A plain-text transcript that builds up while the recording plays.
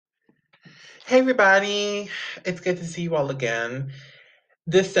Hey everybody, it's good to see you all again.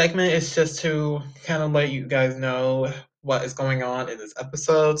 This segment is just to kind of let you guys know what is going on in this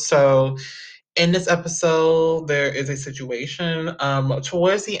episode. So, in this episode, there is a situation.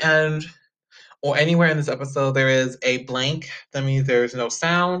 Towards the end, or anywhere in this episode, there is a blank. That means there's no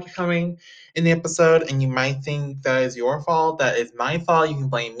sound coming in the episode, and you might think that is your fault. That is my fault. You can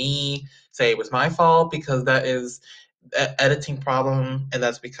blame me, say it was my fault, because that is an editing problem, and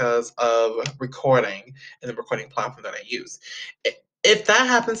that's because of recording and the recording platform that I use. If that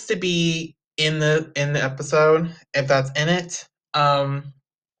happens to be in the episode, if that's in it,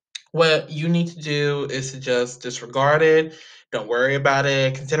 what you need to do is to just disregard it. Don't worry about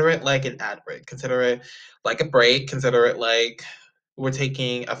it. Consider it like an ad break. Consider it like a break. Consider it like we're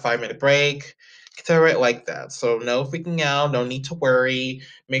taking a 5 minute break. Consider it like that. So, no freaking out. No need to worry.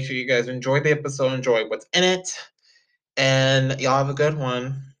 Make sure you guys enjoy the episode, enjoy what's in it, and y'all have a good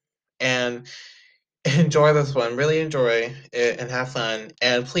one. And enjoy this one. Really enjoy it and have fun.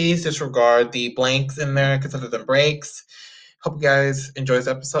 And please disregard the blanks in there. Consider them breaks. Hope you guys enjoy this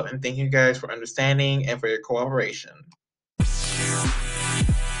episode and thank you guys for understanding and for your cooperation.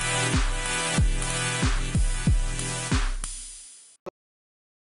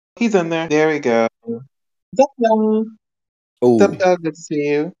 He's in there. There we go. What's up, y'all? What's up, Oh, y'all? Good to see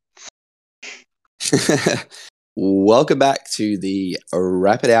you. welcome back to the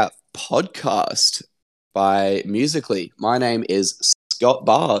Wrap It Out podcast by Musically. My name is Scott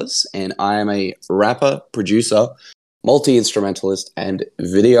Bars, and I am a rapper, producer, multi instrumentalist, and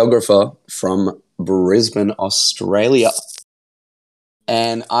videographer from Brisbane, Australia.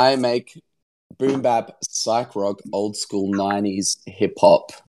 And I make boom bap, psych rock, old school 90s hip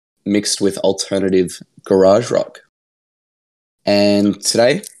hop mixed with alternative garage rock. And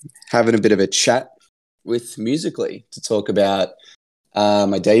today, having a bit of a chat with Musically to talk about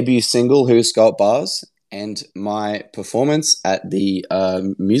my debut single, Who's Scott Bars, and my performance at the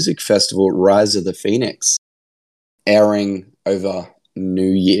music festival Rise of the Phoenix, airing over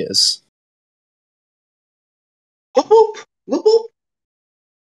New Year's. Whoop, whoop, whoop, whoop.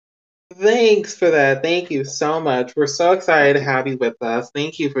 Thanks for that. Thank you so much. We're so excited to have you with us.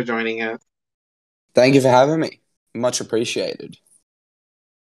 Thank you for joining us. Thank you for having me. Much appreciated.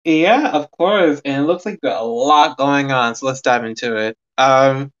 Yeah, of course. And it looks like there's a lot going on, so let's dive into it.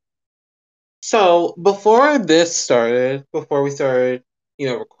 So before this started, before we started,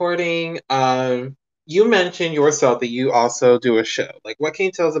 recording, you mentioned yourself that you also do a show. Like, what can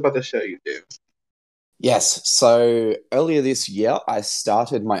you tell us about the show you do? Yes, so earlier this year, I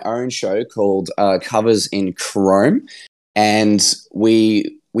started my own show called Covers in Chrome, and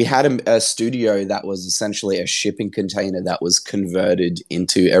we had a studio that was essentially a shipping container that was converted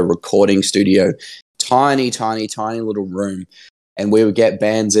into a recording studio. Tiny, tiny, tiny little room, and we would get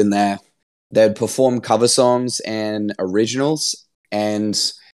bands in there. They'd perform cover songs and originals, and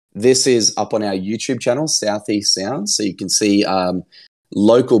this is up on our YouTube channel, Southeast Sound, so you can see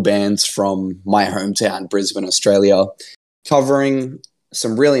local bands from my hometown, Brisbane, Australia, covering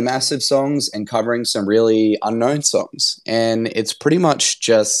some really massive songs and covering some really unknown songs. And it's pretty much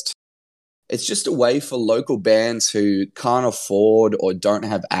just a way for local bands who can't afford or don't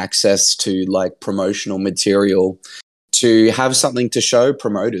have access to like promotional material to have something to show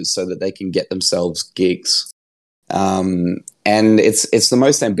promoters so that they can get themselves gigs. And it's the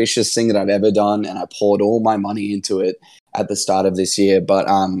most ambitious thing that I've ever done, and I poured all my money into it at the start of this year. But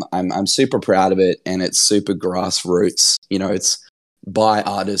I'm super proud of it, and it's super grassroots. You know, it's by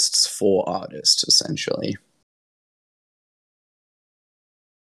artists for artists, essentially.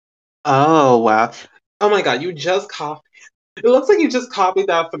 Oh, wow. Oh my God, you just copied. It looks like you just copied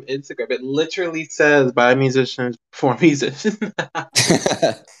that from Instagram. It literally says by musicians for musicians.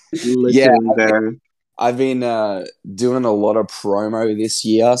 Yeah, Literally there. I've been doing a lot of promo this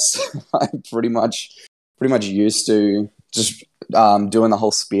year, so I'm pretty much used to just doing the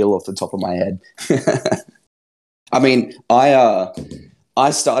whole spiel off the top of my head. I mean, I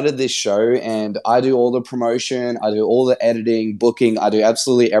started this show and I do all the promotion, I do all the editing, booking, I do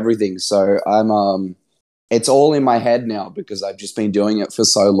absolutely everything. So I'm it's all in my head now because I've just been doing it for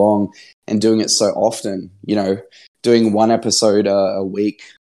so long and doing it so often. You know, doing one episode a week.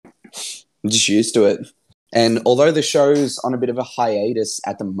 I'm just used to it. And although the show's on a bit of a hiatus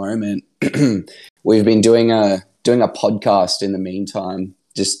at the moment, we've been doing a podcast in the meantime,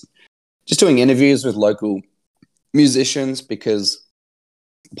 just doing interviews with local musicians because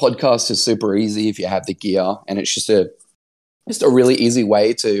podcast is super easy if you have the gear, and it's just a really easy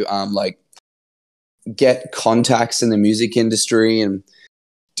way to like get contacts in the music industry and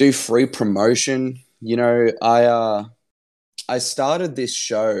do free promotion. You know, I started this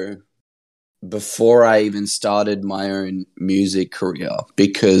show before I even started my own music career,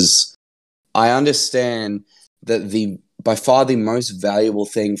 because I understand that the by far the most valuable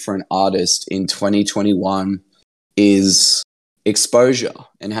thing for an artist in 2021 is exposure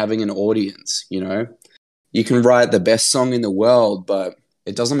and having an audience, you know? You can write the best song in the world, but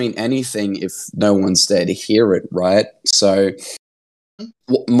it doesn't mean anything if no one's there to hear it, right? So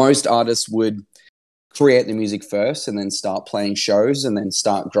most artists would create the music first and then start playing shows and then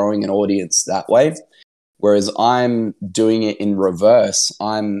start growing an audience that way. Whereas I'm doing it in reverse.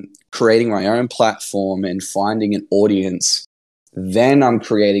 I'm creating my own platform and finding an audience. Then I'm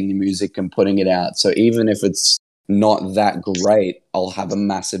creating the music and putting it out. So even if it's not that great, I'll have a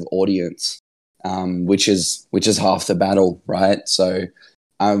massive audience, which is half the battle, right? So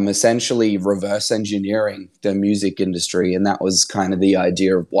I'm essentially reverse engineering the music industry, and that was kind of the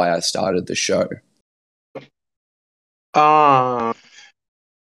idea of why I started the show. Uh,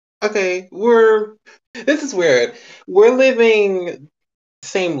 okay, this is weird. We're living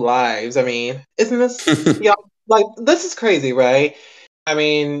same lives. I mean, isn't this, yeah, like, this is crazy, right? I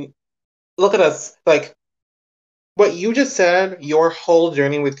mean, look at us. Like, what you just said, your whole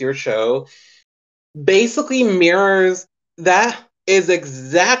journey with your show basically mirrors that is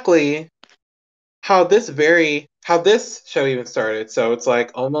exactly how this show even started. So it's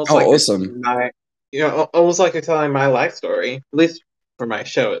like almost Oh, like you're awesome. telling almost like you're telling my life story, at least for my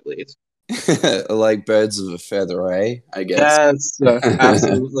show, at least. Like birds of a feather, eh? I guess. Yes,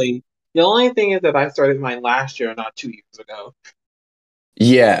 absolutely. The only thing is that I started mine last year, not 2 years ago.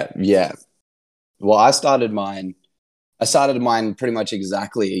 Yeah, yeah. Well, I started mine pretty much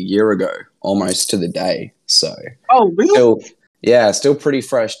exactly a year ago, almost to the day. So Oh, really? still, yeah, still pretty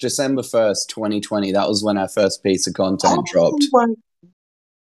fresh. December 1st, 2020. That was when our first piece of content Oh dropped. my,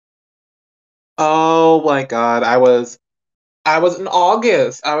 oh my God! I was in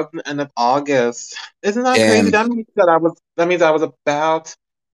August. I was in the end of August. Isn't that crazy? Damn. That means I was about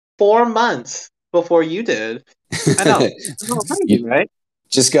 4 months before you did. I know. It's not crazy, You right?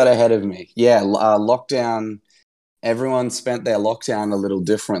 just got ahead of me. Yeah, lockdown. Everyone spent their lockdown a little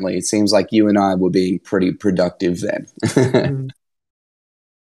differently. It seems like you and I were being pretty productive then. Mhm.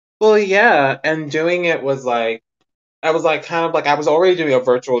 Well, yeah, and doing it was like I was like kind of like I was already doing a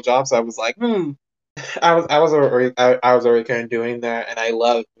virtual job, so I was like, I was already kind of doing that, and I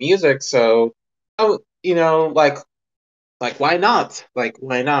love music, so like why not? Like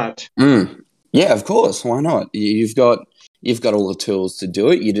why not? Mm. Yeah, of course. Why not? You've got all the tools to do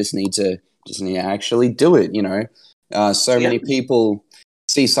it. You just need to actually do it. So Yeah, many people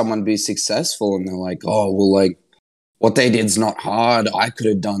see someone be successful and they're like, oh, well, like what they did's not hard. I could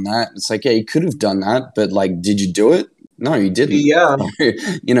have done that. It's like, yeah, you could have done that, but like, did you do it? No, you didn't. yeah,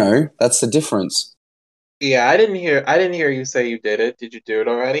 That's the difference. yeah. I didn't hear you say you did it. Did you do it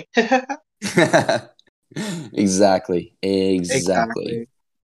already? Exactly. Exactly. Exactly.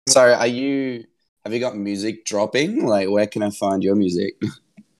 So have you got music dropping? Like, where can I find your music?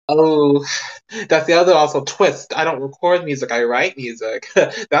 Oh, that's the other also twist. I don't record music, I write music.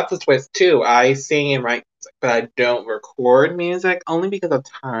 That's a twist too. I sing and write music, but I don't record music only because of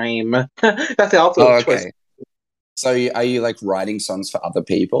time. That's also Oh, a twist. okay. So are you like writing songs for other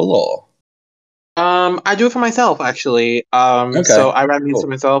people or? I do it for myself actually. So Okay, I write music for cool.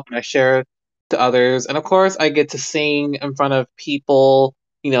 myself and I share it to others. And of course, I get to sing in front of people,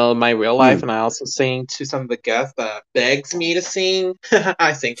 in my real life, Mm. and I also sing to some of the guests that begs me to sing.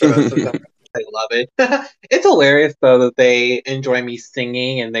 I sing for them sometimes. I love it. It's hilarious though that they enjoy me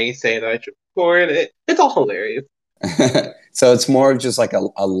singing and they say that I should record it. It's all hilarious. So it's more of just like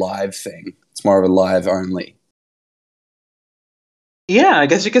a live thing. It's more of a live only. Yeah, I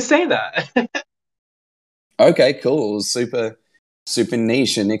guess you could say that. Okay, cool. Super, super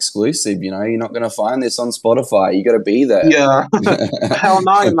niche and exclusive. You're not going to find this on Spotify. You got to be there. Yeah. Hell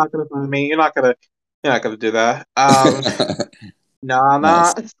no, you're not gonna find me. You're not gonna do that. No, I'm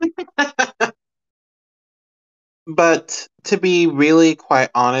Nice. not. But to be really quite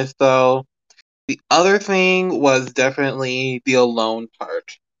honest, though, the other thing was definitely the alone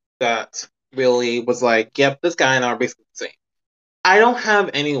part that really was like, yep, this guy and I are basically the same. I don't have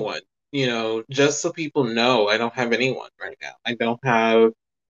anyone, just so people know, I don't have anyone right now. I don't have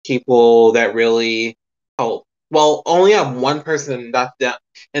people that really help. Well, only have one person,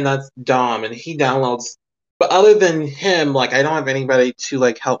 and that's Dom, and he downloads. But other than him, like, I don't have anybody to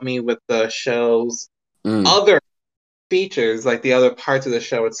like help me with the show's Mm, other features, like the other parts of the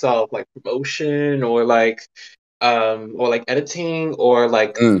show itself, like promotion or like editing or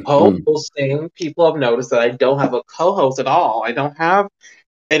like mm, mm. co-hosting. People have noticed that I don't have a co-host at all. I don't have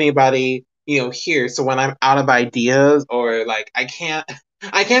anybody, here. So when I'm out of ideas or like I can't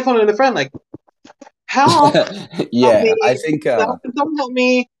phone in a friend, like Help! Help Yeah, I me! think Someone help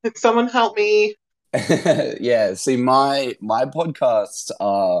me! Someone help me! yeah, see my podcasts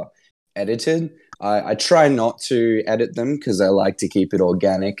are edited. I try not to edit them because I like to keep it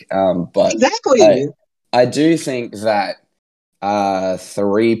organic. But I Exactly. I do think that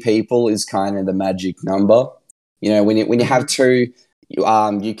three people is kind of the magic number. You know, when you have Mhm. two,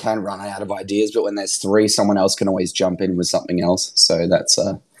 you can run out of ideas, but when there's three, someone else can always jump in with something else. So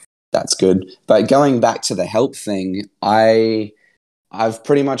that's good. But going back to the help thing, I've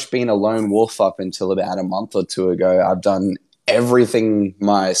pretty much been a lone wolf up until about a month or two ago. I've done everything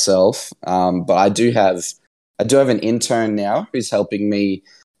myself, but I do have an intern now who's helping me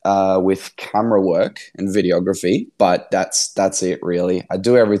with camera work and videography. But that's it really. I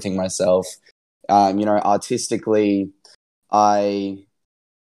do everything myself. Artistically, I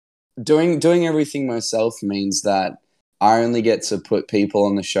doing everything myself means that I only get to put people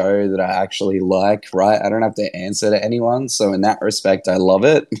on the show that I actually like, right? I don't have to answer to anyone. So in that respect, I love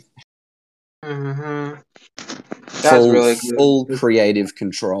it. Hmm. That's full really full good. creative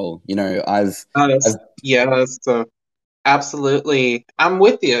control. I've Honest. Yes. Absolutely. I'm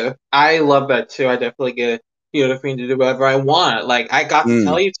with you. I love that too. I definitely get the freedom to do whatever I want. Like I got to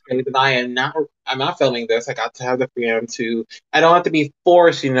tell mm, you today that I'm not filming this. I got to have the freedom to I don't have to be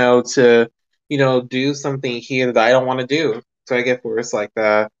forced, to, do something here that I don't want to do. So I get forced like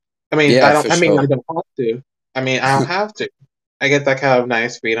that. yeah, for I sure. don't have to. I don't have to. I get that kind of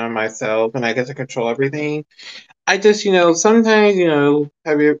nice freedom myself and I get to control everything. I just, sometimes, I don't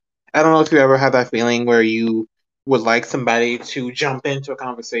know if you ever had that feeling where you would like somebody to jump into a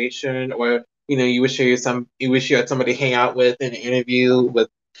conversation or, you wish you had somebody to hang out with in an interview with,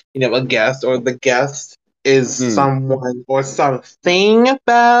 a guest or the guest is Mm. someone or something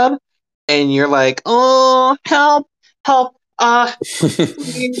bad and you're like, oh, help, help,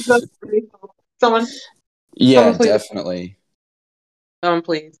 please, please help. Someone, Yeah, someone please, definitely. someone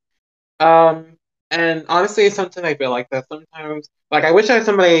please. Um, and honestly, it's something I feel like that sometimes. Like, I wish I had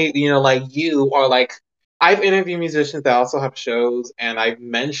somebody, like you, or like, I've interviewed musicians that also have shows, and I've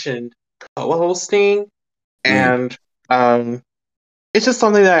mentioned co-hosting, Mm. and um, it's just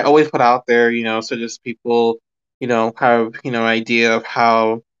something that I always put out there, so just people, have, idea of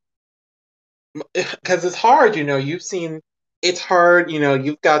how, because it's hard, it's hard,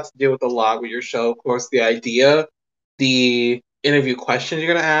 you've got to deal with a lot with your show, of course, the idea, the interview questions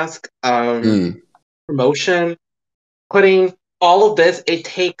you're gonna ask, Mm. promotion putting all of this, it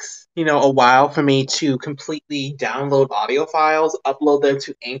takes, a while for me to completely download audio files, upload them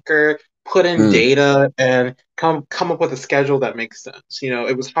to Anchor, put in Mm. data, and come up with a schedule that makes sense.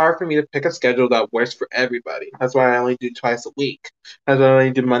 It was hard for me to pick a schedule that works for everybody. That's why I only do twice a week. That's why I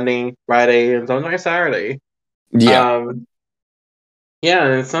only do Monday, Friday, and sometimes Saturday. Yeah. Um, yeah,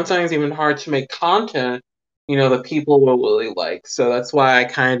 and it's sometimes even hard to make content, that people will really like. So that's why I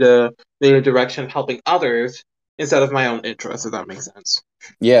kind of made a direction of helping others instead of my own interests, if that makes sense.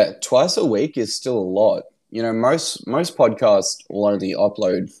 Yeah, twice a week is still a lot. Most podcasts will only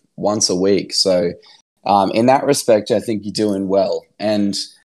upload once a week. So, in that respect, I think you're doing well. And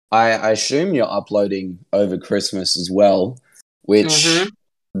I assume you're uploading over Christmas as well, Mm-hmm. which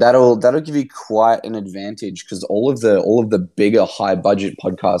that'll give you quite an advantage because all of the bigger high budget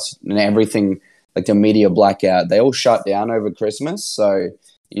podcasts and everything like the media blackout, they all shut down over Christmas. So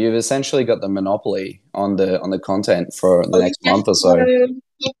you've essentially got the monopoly on the content for the Oh, next month or so.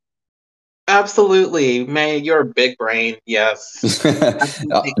 absolutely. Man, you're a big brain. Yes.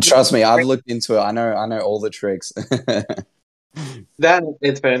 Absolutely. Trust me, I've looked into it. I know all the tricks. That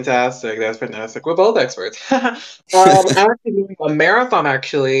is fantastic. That's fantastic. We're both experts. I'm actually doing a marathon.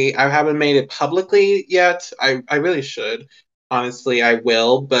 Actually, I haven't made it publicly yet. I really should. Honestly, I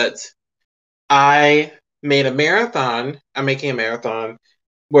will. But I made a marathon. I'm making a marathon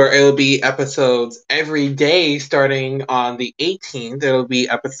where it'll be episodes every day starting on the 18th. It'll be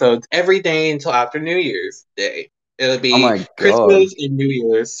episodes every day until after New Year's Day. It'll Oh be my god. Christmas and New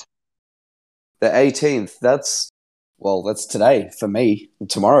Year's. The 18th, that's today for me,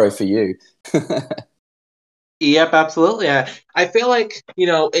 tomorrow for you. Yep, absolutely. I feel like,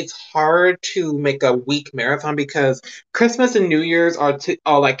 it's hard to make a week marathon because Christmas and New Year's are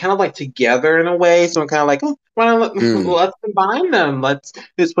like kind of like together in a way. So I'm kind of like, oh, why not Mm. let's combine them. Let's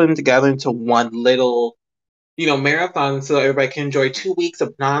just put them together into one little, marathon so everybody can enjoy 2 weeks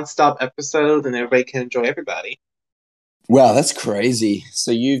of nonstop episodes and everybody can enjoy everybody. Wow, that's crazy.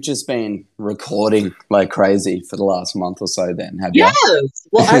 So you've just been recording like crazy for the last month or so then, have you? Yes.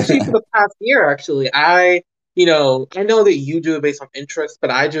 Well, actually, for the past year, actually, I know that you do it based on interest, but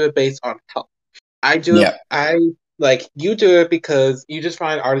I do it based on health. I do it. Yeah. Like you do it because you just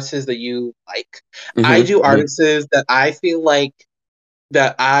find artists that you like. I Mm-hmm. do Mm-hmm. artists that I feel like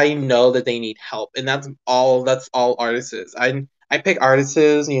that I know that they need help, and that's all artists is. I pick artists,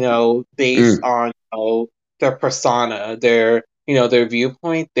 based Mm. on their persona, their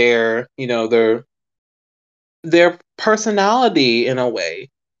viewpoint, their personality in a way.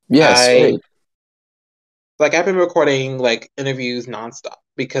 Yeah, I sweet. like I've been recording like interviews nonstop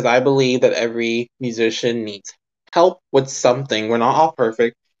because I believe that every musician needs help with something. We're not all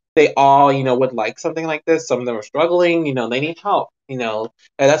perfect. They all, would like something like this. Some of them are struggling, they need help, and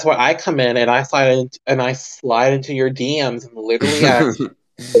that's where I come in and I slide into your DMs and literally ask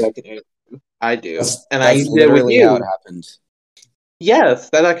what I can do. I do. And I That's did it with literally how it you. happened. Yes,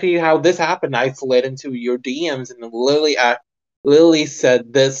 that's actually how this happened. I slid into your DMs and literally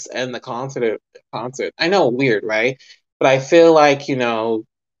said this and the concert. I know, weird, right? But I feel like, we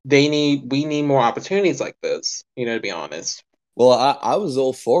need more opportunities like this, to be honest. Well, I was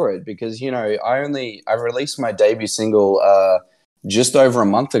all for it because I released my debut single just over a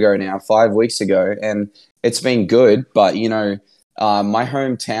month ago now, 5 weeks ago, and it's been good. But my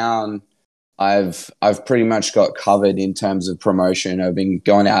hometown, I've pretty much got covered in terms of promotion. I've been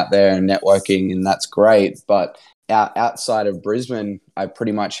going out there and networking, and that's great. But outside of Brisbane, I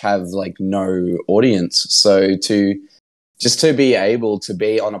pretty much have like no audience. So to be able to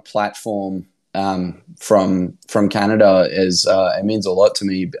be on a platform from Canada is it means a lot to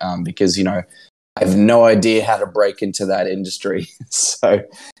me because I have no idea how to break into that industry. So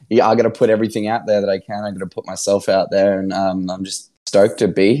yeah, I got to put everything out there that I can. I got to put myself out there, and I'm just stoked to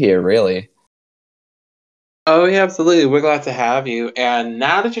be here. Really. Oh, yeah, absolutely. We're glad to have you. And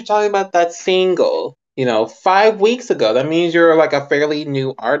now that you're talking about that single, 5 weeks ago, that means you're like a fairly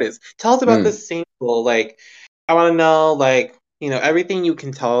new artist. Tell us about Mm. this single. Like, I want to know, like, everything you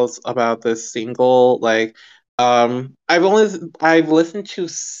can tell us about this single. Like, I've listened to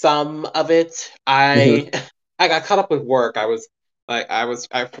some of it. I Hmm. I got caught up with work.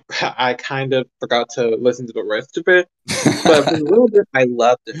 I kind of forgot to listen to the rest of it. But for a little bit, I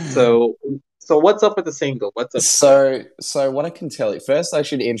loved it. So what's up with the single? What's up with it? So what I can tell you first, I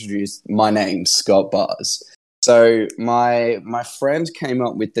should introduce my name, Scott Bars. So my friend came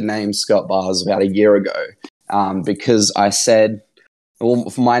up with the name Scott Bars about a year ago, because I said,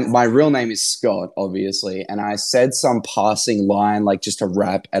 well, my real name is Scott, obviously, and I said some passing line like just a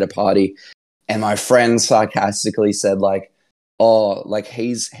rap at a party, and my friend sarcastically said like, "Oh, like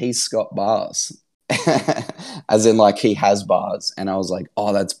he's Scott Bars," as in like he has bars, and I was like,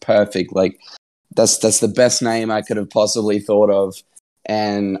 "Oh, that's perfect!" Like that's the best name I could have possibly thought of.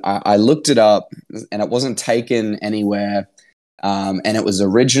 And I looked it up, and it wasn't taken anywhere. And it was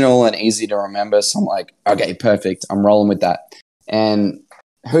original and easy to remember. So I'm like, okay, perfect. I'm rolling with that. And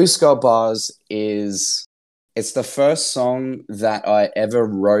Who Scott Bars is, it's the first song that I ever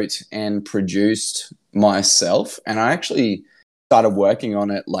wrote and produced myself. And I actually started working on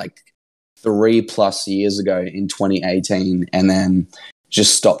it like 3+ years ago in 2018. And then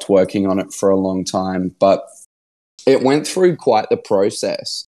just stopped working on it for a long time. But it went through quite the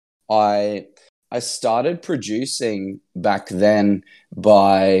process. I I started producing back then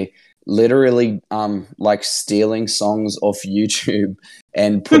by literally like stealing songs off YouTube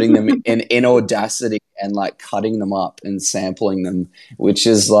and putting them in Audacity and like cutting them up and sampling them, which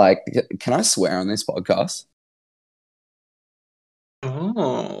is like, can I swear on this podcast?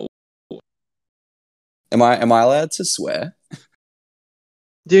 Oh, Am I allowed to swear?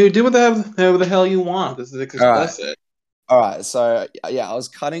 dude, do whatever the hell you want. This is All right. explicit. All right, so yeah, I was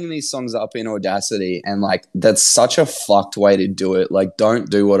cutting these songs up in Audacity, and like that's such a fucked way to do it. Like, don't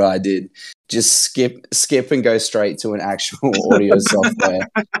do what I did. Just skip, and go straight to an actual audio software.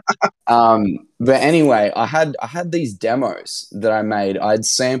 But anyway, I had these demos that I made. I'd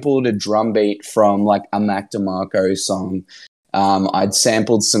sampled a drum beat from like a Mac DeMarco song. I'd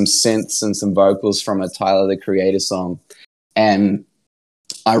sampled some synths and some vocals from a Tyler the Creator song, and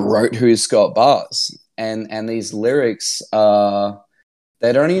I wrote Who's Scott Bars, and these lyrics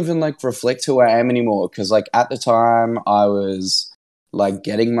they don't even like reflect who I am anymore, because like at the time I was like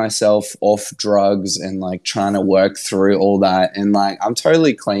getting myself off drugs and like trying to work through all that, and like I'm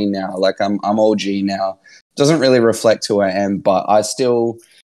totally clean now, like I'm all G now. Doesn't really reflect who I am, but I still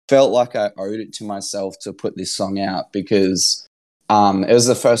felt like I owed it to myself to put this song out, because it was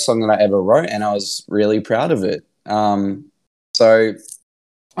the first song that I ever wrote, and I was really proud of it. So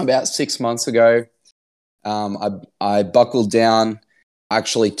about 6 months ago, I buckled down,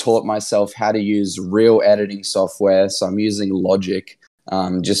 actually taught myself how to use real editing software. So I'm using Logic,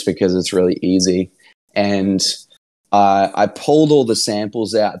 just because it's really easy. And I pulled all the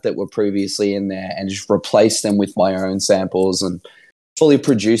samples out that were previously in there and just replaced them with my own samples and fully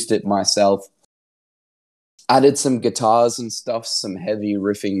produced it myself. Added some guitars and stuff, some heavy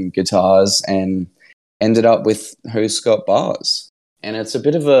riffing guitars, and ended up with Who's Got Bars. And it's a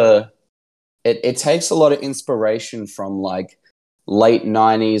bit of it takes a lot of inspiration from like late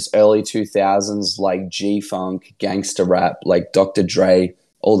 90s, early 2000s, like G-Funk, gangster rap, like Dr. Dre,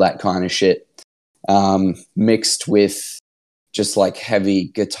 all that kind of shit, mixed with just like heavy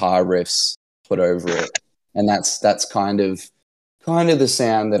guitar riffs put over it. And that's kind of the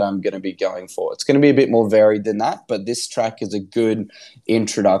sound that I'm going to be going for. It's going to be a bit more varied than that, but this track is a good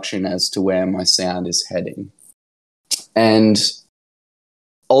introduction as to where my sound is heading. And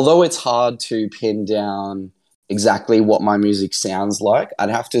although it's hard to pin down exactly what my music sounds like, I'd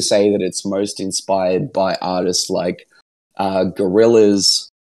have to say that it's most inspired by artists like Gorillaz,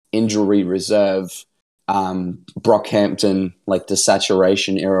 Injury Reserve, Brockhampton, like the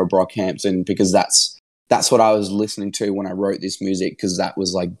Saturation era Brockhampton, because that's what I was listening to when I wrote this music, because that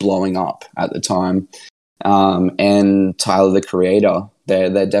was like blowing up at the time. And Tyler the Creator,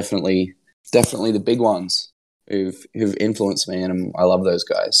 they're definitely the big ones who've influenced me, and I love those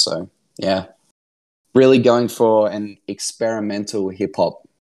guys. So yeah, really going for an experimental hip hop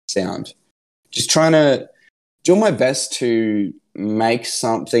sound. Just trying to do my best to make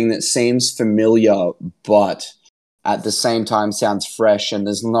something that seems familiar, but at the same time sounds fresh, and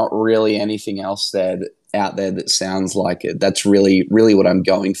there's not really anything else out there that sounds like it. That's really, really what I'm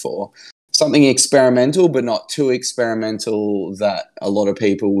going for. Something experimental, but not too experimental that a lot of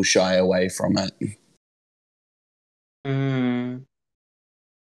people will shy away from it. Mm.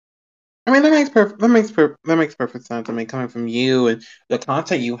 I mean, that makes perfect sense. I mean, coming from you and the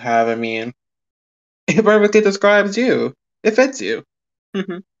content you have, I mean, it perfectly describes you. It fits you.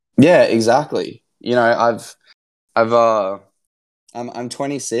 Hmm. Yeah, exactly. You know, I've I'm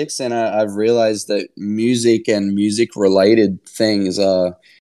 26, and I've realized that music and music related things are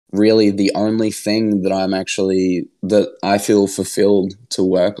really the only thing that I feel fulfilled to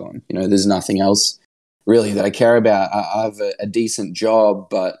work on. You know, there's nothing else really that I care about. I have a decent job,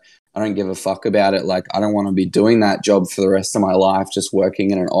 but I don't give a fuck about it. Like, I don't want to be doing that job for the rest of my life, just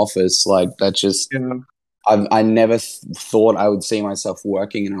working in an office. Like, that's just, Yeah. I never thought I would see myself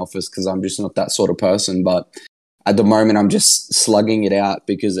working in an office, because I'm just not that sort of person. But at the moment, I'm just slugging it out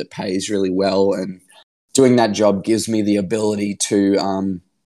because it pays really well, and doing that job gives me the ability to,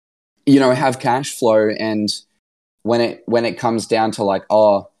 have cash flow. And when it comes down to like,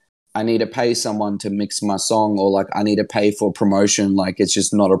 oh, I need to pay someone to mix my song, or like I need to pay for promotion, like it's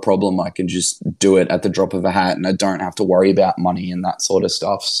just not a problem. I can just do it at the drop of a hat, and I don't have to worry about money and that sort of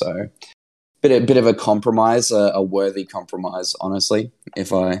stuff. So bit of a compromise, a worthy compromise, honestly,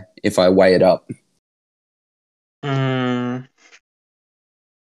 if I weigh it up. Mm,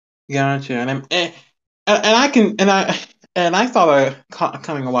 gotcha. And I can and I saw that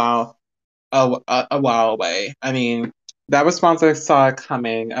coming a while away. I mean, that response I saw it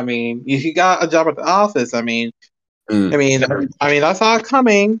coming. I mean, you got a job at the office. I mean, I Mm. mean, I mean, I saw it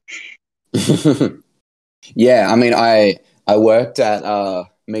coming. Yeah, I mean, I worked at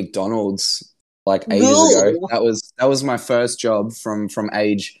McDonald's like ages ago. No. That was my first job from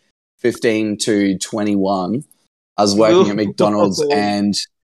age 15 to 21. I was working at McDonald's No. and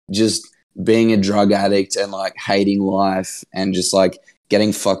just being a drug addict and like hating life and just like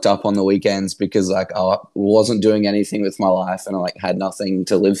getting fucked up on the weekends because like I wasn't doing anything with my life and I like had nothing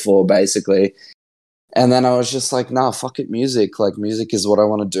to live for basically. And then I was just like, nah, fuck it, music. Like music is what I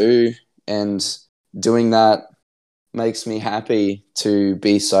want to do. And doing that makes me happy to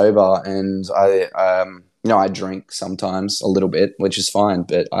be sober. And I drink sometimes a little bit, which is fine,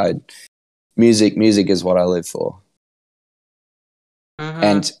 but music is what I live for. Uh-huh.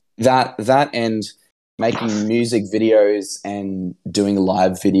 And that and making music videos and doing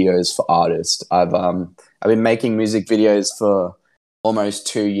live videos for artists. I've been making music videos for almost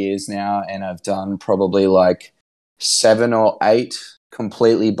 2 years now, and I've done probably like 7 or 8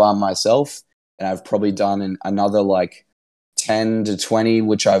 completely by myself, and I've probably done another like 10 to 20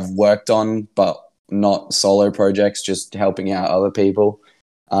 which I've worked on, but not solo projects, just helping out other people.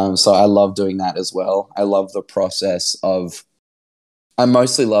 So I love doing that as well. I love the process of I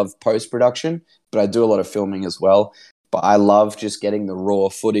mostly love post production, but I do a lot of filming as well. But I love just getting the raw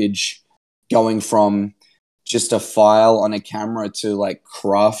footage, going from just a file on a camera to like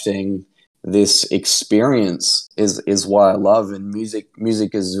crafting this experience is what I love. And music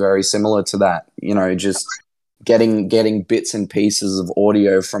is very similar to that. You know, just getting bits and pieces of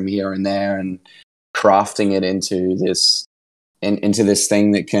audio from here and there and crafting it into into this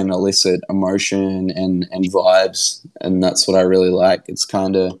thing that can elicit emotion and vibes, and that's what I really like. It's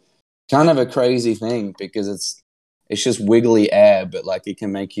kind of a crazy thing because it's just wiggly air, but like it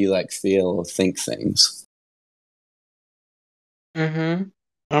can make you like feel or think things. Mm-hmm.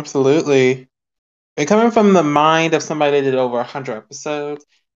 Absolutely. And coming from the mind of somebody that did over 100 episodes,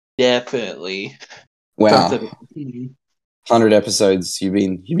 definitely Wow, something. 100 episodes. You've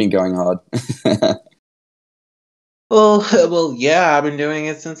been going hard. Well, well, yeah, I've been doing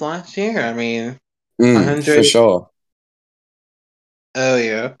it since last year. I mean, For 100. sure. Oh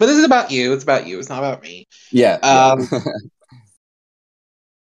yeah, but this is about you. It's about you. It's not about me. Yeah, yeah. Um.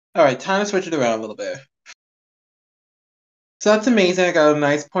 All right, time to switch it around a little bit. So that's amazing. I got a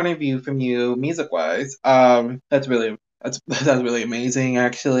nice point of view from you, music wise. That's really amazing,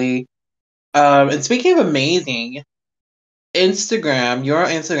 actually. And speaking of amazing, Instagram, your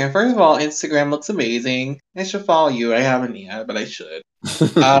Instagram. First of all, Instagram looks amazing. I should follow you. I haven't yet, but I should.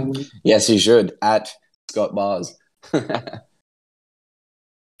 Um, Yes, you should at Scott Bars. and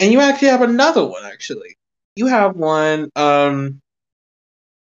you actually have another one. Actually, you have one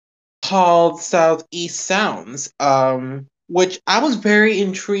called Southeast Sounds. Which I was very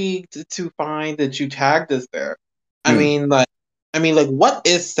intrigued to find that you tagged us there. I Mm. mean, like, what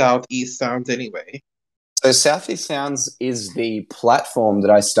is Southeast Sounds anyway? So Southeast Sounds is the platform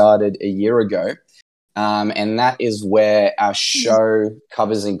that I started a year ago. And that is where our show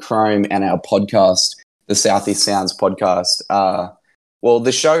Covers in Chrome and our podcast, the Southeast Sounds podcast. Well,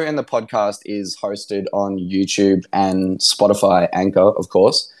 the show and the podcast is hosted on YouTube and Spotify, Anchor, of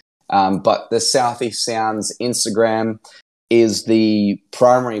course. But the Southeast Sounds Instagram is the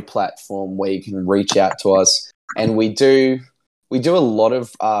primary platform where you can reach out to us, and we do a lot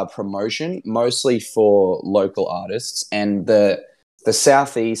of promotion, mostly for local artists, and the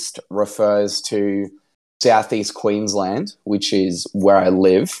Southeast refers to Southeast Queensland, which is where I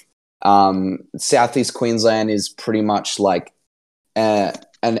live. Southeast Queensland is pretty much like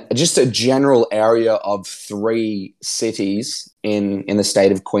just a general area of three cities in the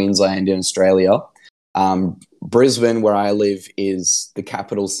state of Queensland in Australia. Brisbane, where I live, is the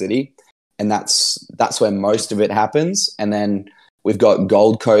capital city, and that's where most of it happens. And then we've got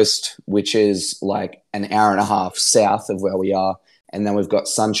Gold Coast, which is like an hour and a half south of where we are, and then we've got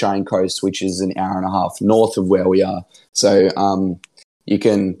Sunshine Coast, which is an hour and a half north of where we are. So you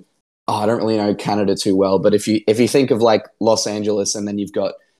can. Oh, I don't really know Canada too well, but if you think of like Los Angeles, and then you've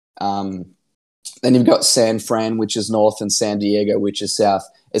got San Fran, which is north, and San Diego, which is south.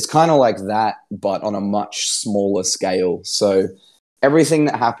 It's kind of like that, but on a much smaller scale. So everything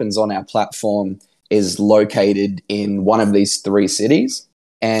that happens on our platform is located in one of these three cities.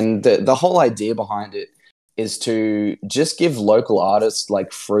 And the whole idea behind it is to just give local artists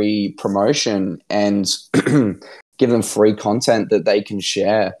like free promotion and give them free content that they can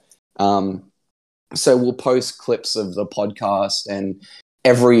share. So we'll post clips of the podcast, and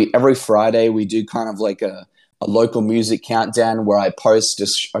every Friday we do kind of like a local music countdown where I post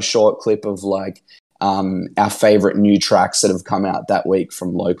a short clip of like our favorite new tracks that have come out that week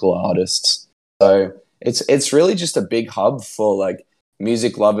from local artists. So it's really just a big hub for like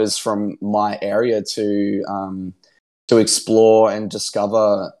music lovers from my area to explore and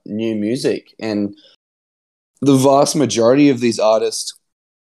discover new music. And the vast majority of these artists,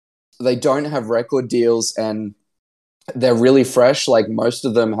 they don't have record deals, and they're really fresh. Like most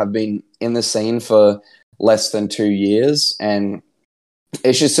of them have been in the scene for less than 2 years, and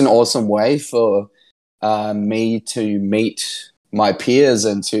it's just an awesome way for me to meet my peers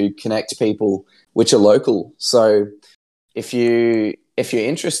and to connect people which are local. So if you're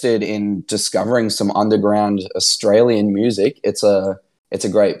interested in discovering some underground Australian music, it's a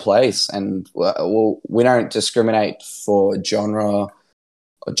great place. And we don't discriminate for genre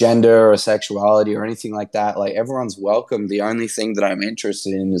or gender or sexuality or anything like that. Like everyone's welcome. The only thing that I'm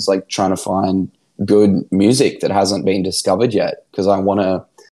interested in is like trying to find good music that hasn't been discovered yet, because I want to,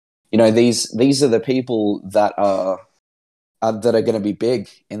 these are the people that are going to be big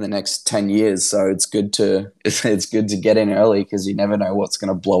in the next 10 years. So it's good to it's good to get in early, because you never know what's going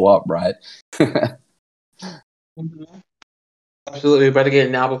to blow up, right? Mhm. Absolutely, better get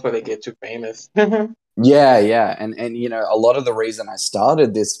it now before they get too famous. Yeah, yeah. And a lot of the reason I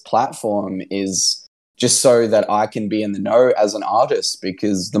started this platform is just so that I can be in the know as an artist,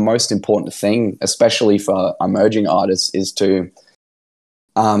 because the most important thing, especially for emerging artists, is to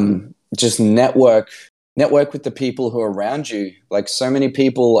just network with the people who are around you. Like so many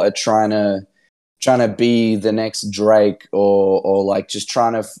people are trying to be the next Drake, or like just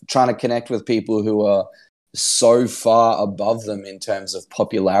trying to connect with people who are so far above them in terms of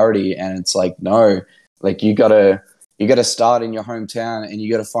popularity. And it's like, no, like you gotta you got to start in your hometown, and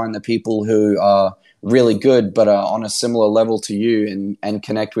you got to find the people who are really good but are on a similar level to you, and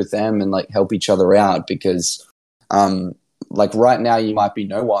connect with them and like help each other out, because like right now you might be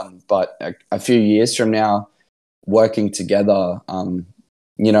no one, but a few years from now, working together,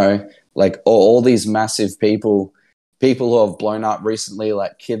 you know, like all these massive people who have blown up recently,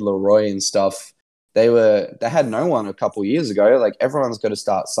 like Kid Laroi and stuff, they had no one a couple years ago. Like everyone's got to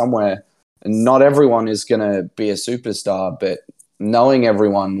start somewhere, and not everyone is going to be a superstar, but knowing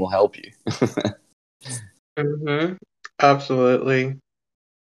everyone will help you. Mm-hmm. Absolutely.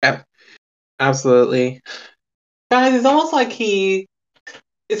 A- Absolutely. Guys, it's almost like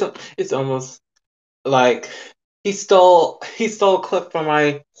it's it's almost like he stole a clip from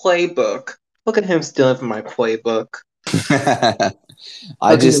my playbook. Look at him stealing from my playbook. I Look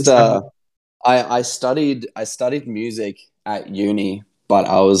at him just stealing. I studied music at uni, but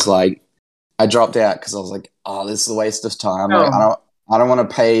I was like, I dropped out because I was like, oh, this is a waste of time. Like Oh, I don't want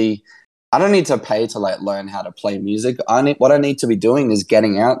to pay. I don't need to pay to like learn how to play music. What I need to be doing is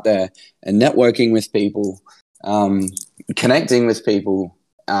getting out there and networking with people, um, connecting with people,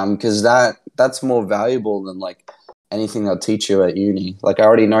 because that's more valuable than like anything they'll teach you at uni. Like I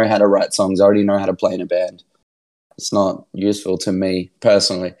already know how to write songs. I already know how to play in a band. It's not useful to me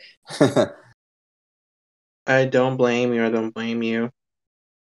personally. I don't blame you. I don't blame you.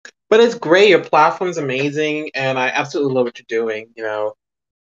 But it's great. Your platform's amazing, and I absolutely love what you're doing.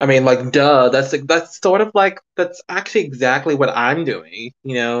 I mean, like, duh. That's sort of like that's actually exactly what I'm doing.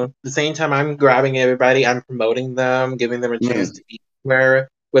 At the same time, I'm grabbing everybody, I'm promoting them, giving them a chance Mm, to be where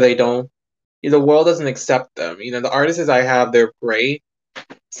they don't. The world doesn't accept them. The artists I have, they're great.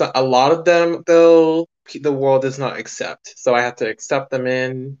 So a lot of them, though, the world does not accept. So I have to accept them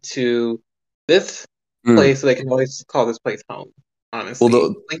into this mm. place, so they can always call this place home. Well, Honestly,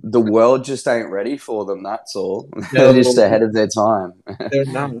 the like, the world just ain't ready for them. That's all. They're just no, ahead of their time. they're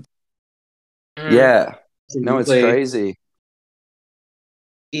not. Mm, Yeah. No, it's absolutely. crazy.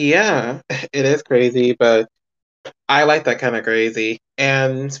 Yeah, it is crazy, but I like that kind of crazy.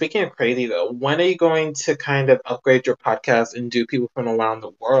 And speaking of crazy, though, when are you going to kind of upgrade your podcast and do people from around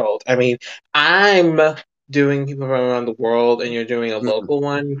the world? I mean, I'm doing people from around the world, and you're doing a Mm, local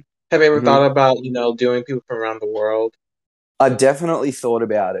one. Have you ever mhm. thought about, doing people from around the world? I definitely thought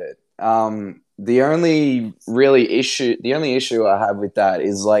about it. The only issue I have with that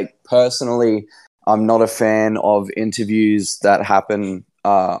is like personally, I'm not a fan of interviews that happen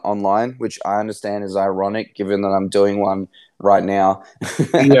online, which I understand is ironic given that I'm doing one right now.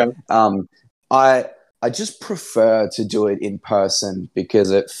 Yeah. um, I I just prefer to do it in person because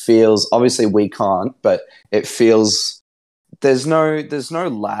it feels, obviously we can't, but it feels there's no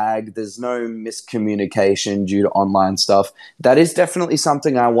lag, there's no miscommunication due to online stuff. That is definitely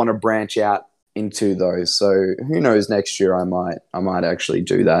something I want to branch out into though. So who knows, next year I might actually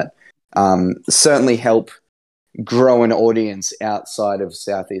do that. Certainly help grow an audience outside of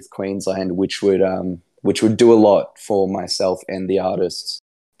Southeast Queensland, which would do a lot for myself and the artists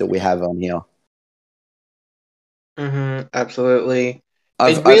that we have on here. Absolutely.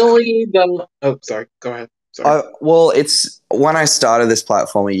 I've And I've really, oh, sorry, go ahead. Sorry. Well, it's when I started this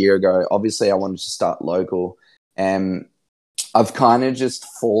platform a year ago. Obviously, I wanted to start local, and I've kind of just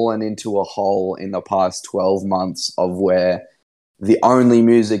fallen into a hole in the past 12 months of where the only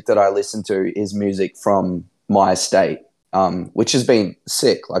music that I listen to is music from my state, which has been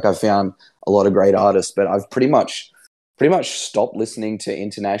sick. Like I've found a lot of great artists, but I've pretty much stopped listening to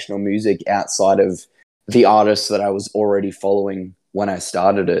international music outside of the artists that I was already following when I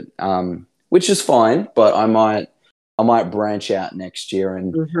started it, which is fine. But I might branch out next year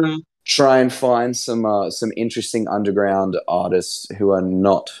and Mm-hmm. try and find some interesting underground artists who are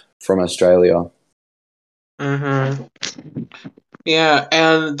not from Australia. Mm-hmm. Yeah,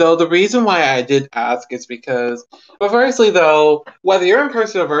 and though the reason why I did ask is because, well, firstly, though, whether you're in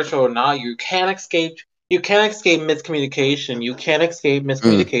person or virtual or not, you can't escape miscommunication. You can't escape Mm,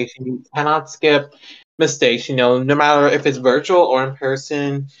 miscommunication. You cannot skip mistakes. No matter if it's virtual or in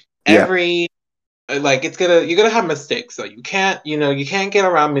person, yeah. every like you're gonna have mistakes. So you can't get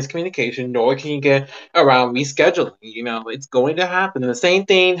around miscommunication, nor can you get around rescheduling. It's going to happen. And the same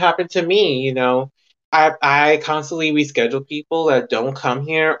thing happened to me. I constantly reschedule people that don't come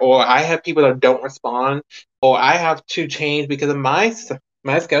here, or I have people that don't respond, or I have to change because of my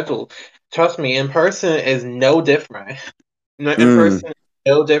schedule. Trust me, in person is no different. No, in Mm, person is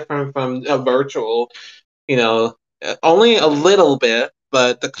no different from a virtual. Only a little bit,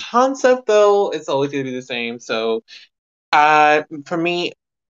 but the concept though is always going to be the same. So, for me,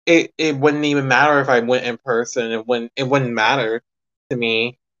 it wouldn't even matter if I went in person. It wouldn't matter to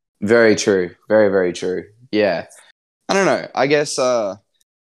me. very true. Very, very true. Yeah. I don't know. I guess I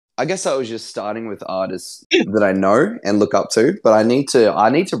was just starting with artists that I know and look up to, but I need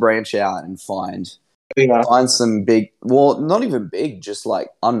to branch out and Yeah. find some big, well, not even big, just like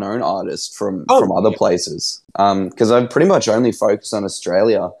unknown artists from Oh, other places. Because I'm pretty much only focused on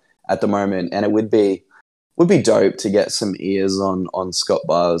Australia at the moment, and it would be dope to get some ears on Scott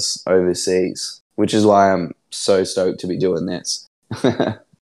bars overseas, which is why I'm so stoked to be doing this.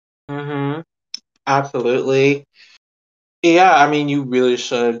 mm-hmm. Absolutely. Yeah, I mean, you really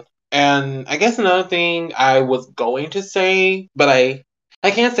should. And I guess another thing I was going to say, but I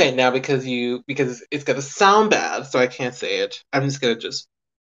can't say it now because it's gonna sound bad, so I can't say it. I'm just gonna just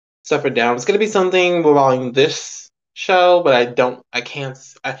suffer down. It's gonna be something revolving this show, but I can't,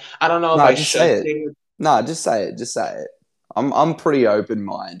 I don't know if No, I just say should it. say it. No, just say it. Just say it. I'm pretty open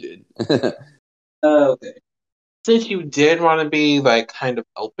minded. Okay. Since you did want to be like kind of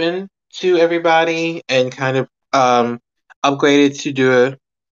open to everybody and kind of upgraded to do it,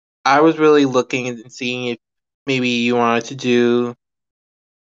 I was really looking and seeing if maybe you wanted to do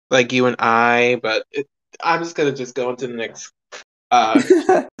like you and I, but I'm just gonna just go into the uh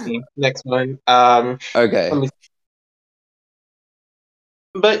next one. Let Okay. me.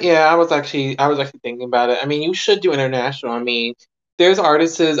 But yeah, I was actually thinking about it. I mean, you should do international. I mean, there's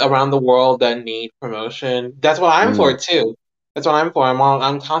artists around the world that need promotion. That's what I'm Mm. for too. That's what I'm for.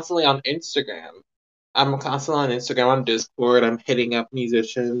 I'm constantly on Instagram. I'm constantly on Instagram, on Discord. I'm hitting up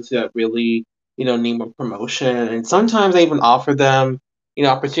musicians that really, need more promotion. And sometimes I even offer them,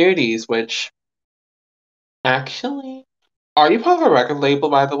 opportunities, which actually, are you part of a record label,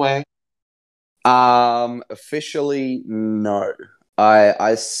 by the way? Officially, no. I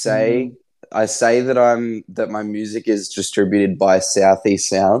Mm. I say that that my music is distributed by Southeast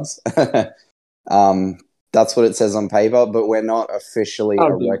Sounds. um, that's what it says on paper, but we're not officially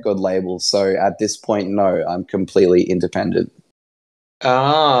Oh, a dude. record label. So at this point, no, I'm completely independent.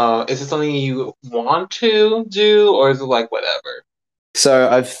 Oh, is it something you want to do, or is it like whatever? So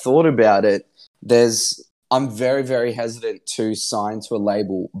I've thought about it. I'm very, very hesitant to sign to a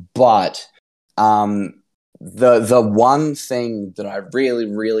label, but um, the one thing that I really,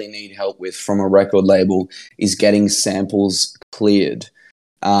 really need help with from a record label is getting samples cleared.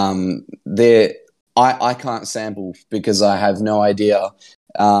 There, I can't sample because I have no idea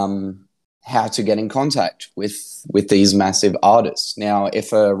um, how to get in contact with these massive artists. Now,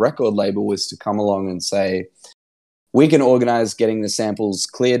 if a record label was to come along and say, we can organize getting the samples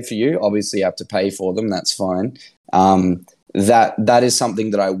cleared for you. Obviously, you have to pay for them. That's fine. That is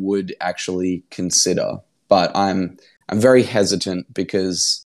something that I would actually consider, but I'm very hesitant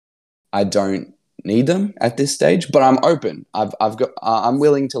because I don't need them at this stage. But I'm open. I've got I'm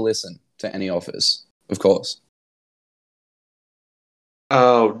willing to listen to any offers, of course.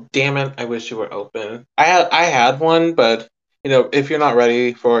 Oh, damn it! I wish you were open. I had one, but if you're not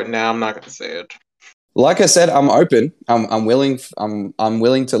ready for it now, I'm not gonna say it. Like I said, I'm open. I'm willing. I'm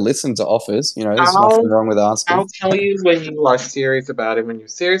willing to listen to offers. You know, there's nothing I'll wrong with I'll asking. tell you when you are serious about it. When you're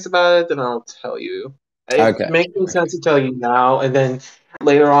serious about it, then I'll tell you. It Okay. makes no sense to tell you now, and then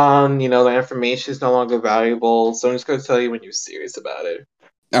later on, the information is no longer valuable. So I'm just gonna tell you when you're serious about it.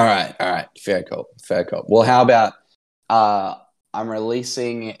 All right. All right. Fair call. Fair call. Well, how about uh, I'm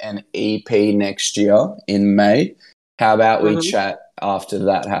releasing an EP next year in May. How about we Hmm. chat after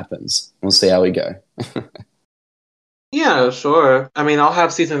that happens? We'll see how we go. Yeah, sure. I mean, I'll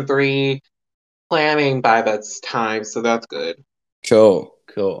have season three planning by that time, so that's good. Cool.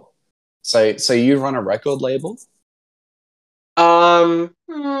 Cool. So you run a record label? I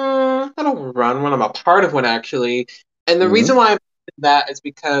don't run one. I'm a part of one actually, and the reason Mm, why I'm that is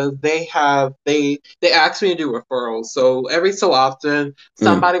because they ask me to do referrals. So every so often, mm,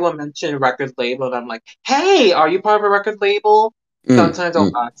 somebody will mention record label, and I'm like, "Hey, are you part of a record label?" mm, Sometimes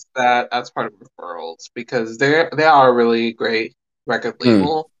I'll mm, ask that as part of referrals because they are a really great record mm,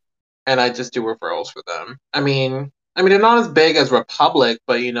 label, and I just do referrals for them. I mean they're not as big as Republic,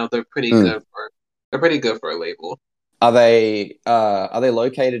 but mm. they're pretty good for a label. Are they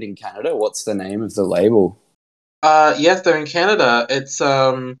located in Canada? What's the name of the label? Yes, they're in Canada.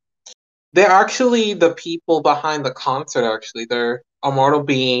 They're actually the people behind the concert. Actually, they're Immortal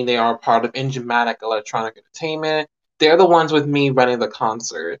Being. They are part of Enigmatic Electronic Entertainment. They're the ones with me running the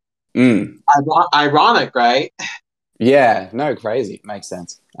concert. Mm. Ironic, right? Yeah, no, crazy. Makes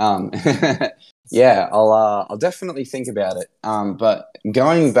sense. Yeah, I'll definitely think about it. But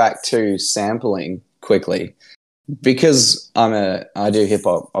going back to sampling quickly, because I do hip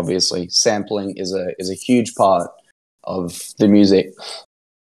hop, obviously, sampling is a huge part of the music.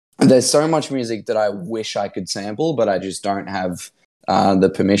 There's so much music that I wish I could sample, but I just don't have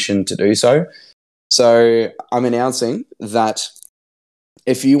the permission to do so. So I'm announcing that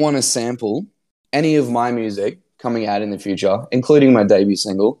if you want to sample any of my music coming out in the future, including my debut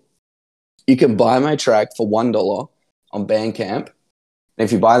single, you can buy my track for $1 on Bandcamp. And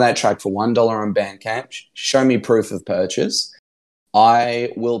if you buy that track for $1 on Bandcamp, show me proof of purchase.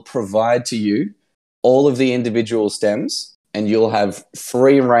 I will provide to you all of the individual stems, and you'll have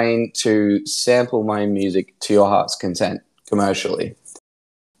free reign to sample my music to your heart's content commercially.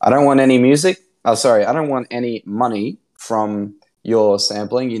 I don't want any music. Oh, sorry, I don't want any money from your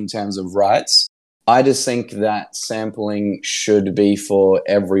sampling in terms of rights. I just think that sampling should be for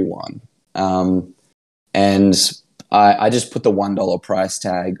everyone. And I just put the $1 price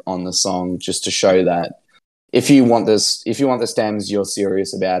tag on the song just to show that if you want the stems, you're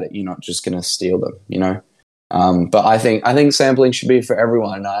serious about it. You're not just gonna steal them, you know. But I think sampling should be for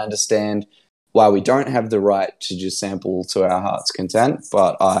everyone, and I understand why we don't have the right to just sample to our heart's content.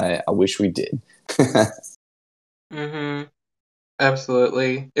 But I wish we did. Mm-hmm.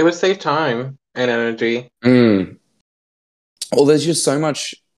 Absolutely. It would save time and energy. Mm. Well, there's just so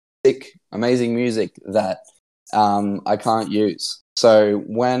much sick, amazing music that I can't use. So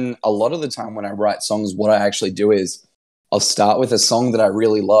when a lot of the time when I write songs, what I actually do is I'll start with a song that I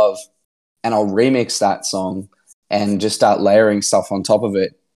really love, and I'll remix that song and just start layering stuff on top of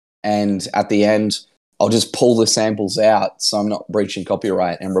it. And at the end, I'll just pull the samples out so I'm not breaching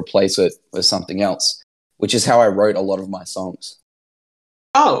copyright and replace it with something else, which is how I wrote a lot of my songs.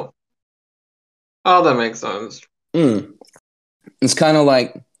 Oh, oh, that makes sense. Mm. It's kind of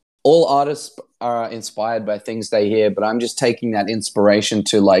like all artists are inspired by things they hear, but I'm just taking that inspiration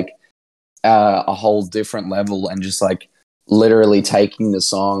to like a whole different level and just like literally taking the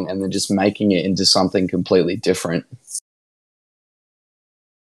song and then just making it into something completely different.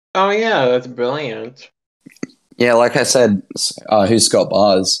 Oh yeah, that's brilliant. Yeah, like I said, Who's Got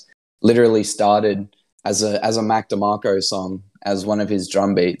Bars literally started as a Mac DeMarco song as one of his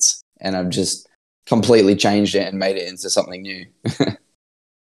drum beats, and I've just completely changed it and made it into something new.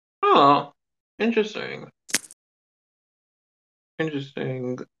 Oh, interesting.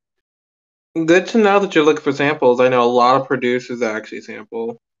 Interesting. Good to know that you're looking for samples. I know a lot of producers that actually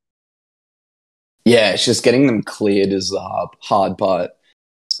sample. Yeah, it's just getting them cleared is the hard part,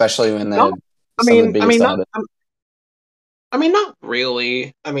 especially when No, they're I some of the mean, I biggest mean, not. artists. I mean, not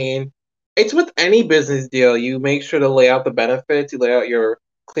really. I mean, it's with any business deal. You make sure to lay out the benefits. You lay out your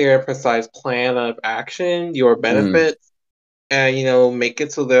clear, precise plan of action, your Mm, benefits, and make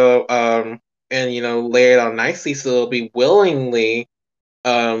it so they'll and lay it out nicely so they'll be willingly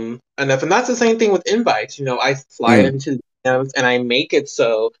enough. And that's the same thing with invites. I slide mm, into DMs and I make it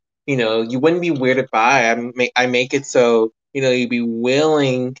so you wouldn't be weirded by. I make it so you'd be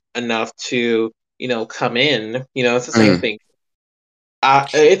willing enough to come in. It's the same mm. thing.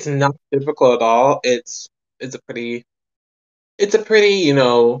 It's not difficult at all. It's a pretty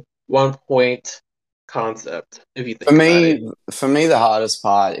one point concept if you For think about it. me, for me, the hardest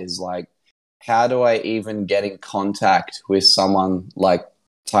part is like, how do I even get in contact with someone like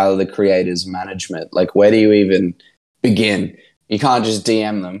Tyler the Creator's management? Like, where do you even begin? You can't just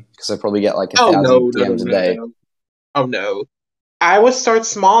DM them because I probably get like a Oh no, thousand no, no, DMs a no, day. no. Oh no. I would start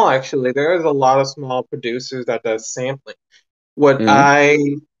small actually. There's a lot of small producers that does sampling. What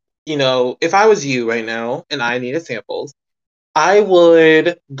Mm, if I was you right now and I needed samples, I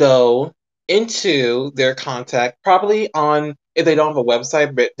would go into their contact, probably on, if they don't have a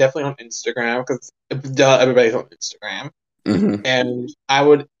website, but definitely on Instagram, because everybody's on Instagram. mm-hmm, And I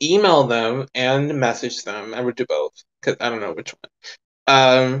would email them and message them. I would do both, because I don't know which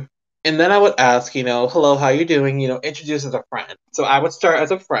one. And then I would ask, hello, how you doing? Introduce as a friend. So I would start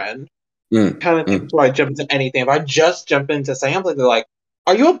as a friend, mm, kind of thing, mm. before I jump into anything. If I just jump into sampling, they're like,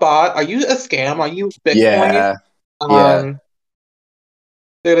 "Are you a bot? Are you a scam? Are you Bitcoin?" Yeah, yeah. Um,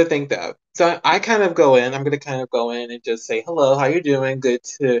 they're gonna think that. So I kind of go in. I'm gonna kind of go in and just say, "Hello, how you doing? Good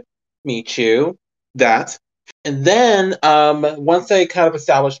to meet you." That, and then once they kind of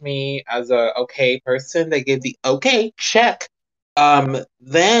establish me as a okay person, they give the okay check.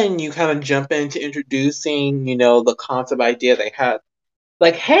 Then you kind of jump into introducing, the concept idea they had.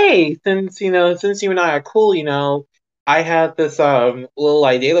 Like, hey, since you and I are cool, I had this little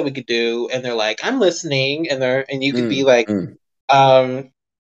idea that we could do, and they're like, I'm listening, and you could be Mm, like, mm, um,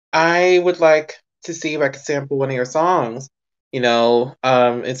 I would like to see if I could sample one of your songs,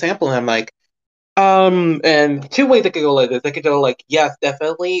 and sample them like, and two ways it could go like this. It could go like, yes,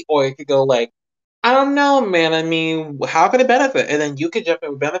 definitely, or it could go like, I don't know, man. I mean, how could it benefit? And then you could jump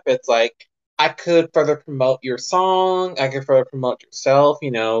in with benefits like, I could further promote your song, I could further promote yourself,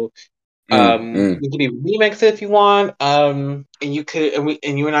 Mm. We could even remix it if you want. And you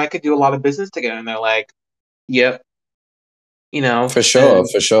and I could do a lot of business together. And they're like, yep, you know, For sure,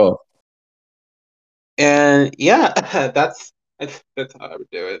 for sure. and yeah, that's how I would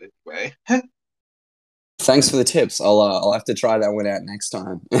do it anyway. Thanks for the tips. I'll have to try that one out next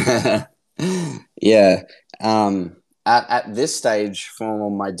time. Yeah. At this stage for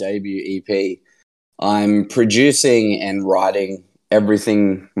my debut EP, I'm producing and writing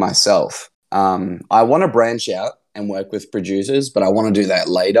everything myself. I want to branch out and work with producers, but I want to do that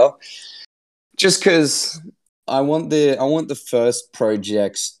later. Just because I want the first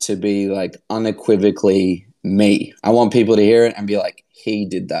projects to be like unequivocally me. I want people to hear it and be like, he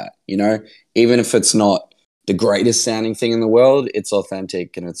did that, even if it's not the greatest sounding thing in the world, it's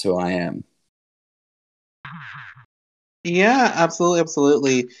authentic and it's who I am. Yeah, absolutely,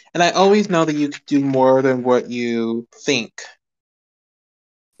 absolutely. And I always know that you could do more than what you think.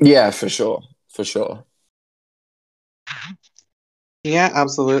 Yeah, for sure. For sure. Yeah,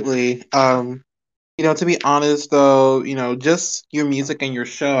 absolutely. To be honest though, just your music and your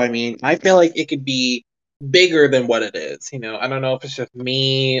show, I mean, I feel like it could be bigger than what it is. I don't know if it's just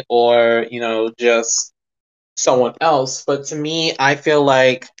me or, just someone else, but to me, I feel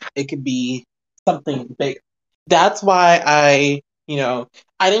like it could be something big. That's why I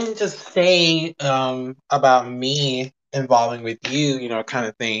didn't just say about me involving with you, kind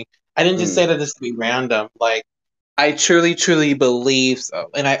of thing. I didn't just Mm, say that just to be random. Like I truly, truly believe so.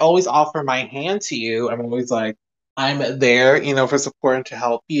 And I always offer my hand to you. I'm always like, I'm there, for support and to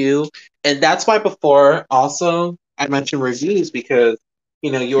help you. And that's why before also I mentioned reviews because,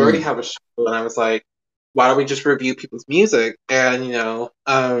 you already mm, have a show. And I was like, why don't we just review people's music? And,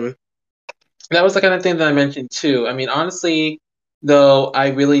 that was the kind of thing that I mentioned too. I mean, honestly, though, I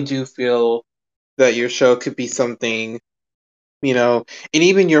really do feel that your show could be something, and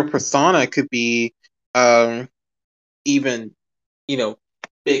even your persona could be um, even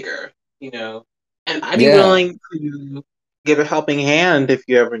bigger, you know. And I'd be yeah, willing to give a helping hand if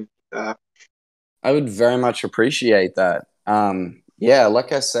you ever need that. I would very much appreciate that. Yeah,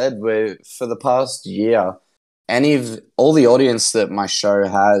 like I said, we for the past year, any of all the audience that my show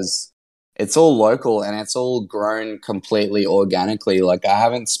has, it's all local and it's all grown completely organically. Like I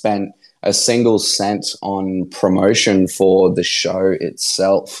haven't spent a single cent on promotion for the show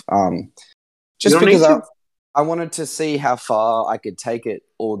itself. You Just don't need because to. I wanted to see how far I could take it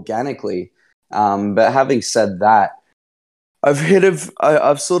organically. But having said that,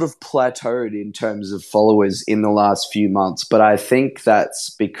 I've sort of plateaued in terms of followers in the last few months, but I think that's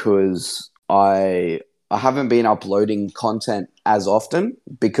because I haven't been uploading content as often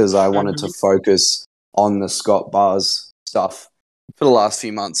because I wanted to Hmm. focus on the Scott Bars stuff for the last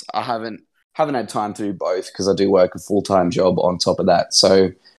few months. I haven't had time to do both because I do work a full-time job on top of that.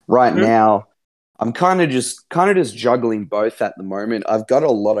 So right Hmm. now I'm kind of just juggling both at the moment. I've got a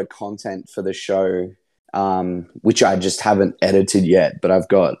lot of content for the show, which I just haven't edited yet, but I've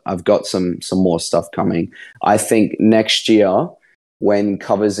got some more stuff coming. I think next year when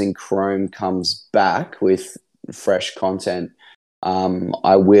Covers in Chrome comes back with fresh content,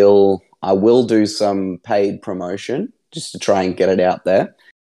 I will do some paid promotion just to try and get it out there.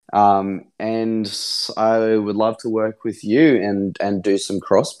 And I would love to work with you and do some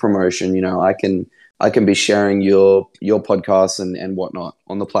cross promotion. I can be sharing your podcast and whatnot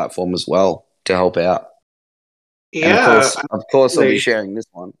on the platform as well to help out. And of Yeah, course, of course, I'll be absolutely. sharing this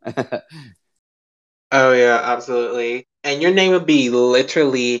one. Oh yeah, absolutely. And your name would be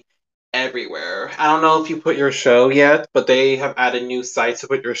literally everywhere. I don't know if you put your show yet, but they have added new sites to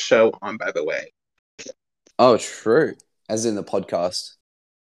put your show on, by the way. Oh, true. As in the podcast.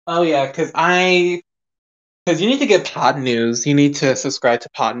 Oh yeah, because you need to get Pod News. You need to subscribe to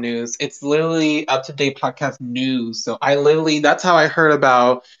Pod News. It's literally up to date podcast news. So that's how I heard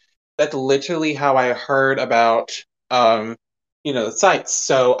about. That's literally how I heard about the sites.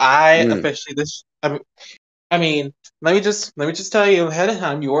 So I Mm. officially this. I mean, let me just tell you ahead of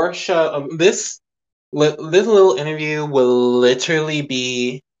time. Your show, this little interview will literally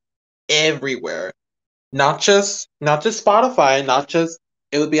be everywhere. Not just Spotify, not just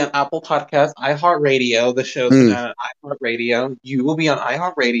it will be on Apple Podcasts, iHeartRadio. The show's gonna be Mm. on iHeartRadio. You will be on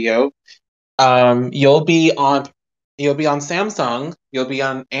iHeartRadio. You'll be on Samsung. You'll be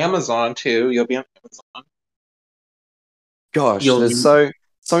on Amazon too. You'll be on Amazon. Gosh, You'll there's be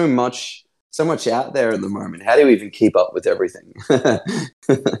so much out there at the moment. How do you even keep up with everything?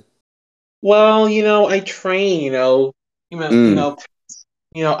 well, I train. You know, you Mm.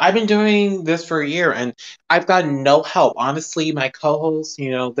 know, I've been doing this for a year, and I've got no help. Honestly, my co-hosts,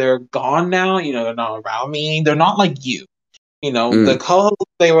 they're gone now. They're not around me. They're not like you. The Mm. co-hosts,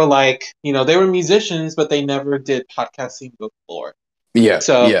 they were like, they were musicians, but they never did podcasting before. Yeah,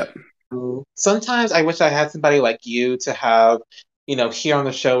 So yeah. sometimes I wish I had somebody like you to have, here on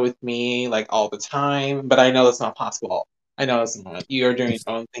the show with me like all the time, but I know it's not possible. I know it's not. You're doing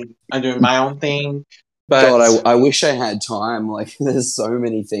your own thing. I'm doing my own thing. God, But I wish I had time. Like, there's so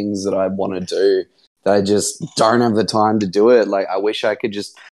many things that I want to do that I just don't have the time to do it. Like, I wish I could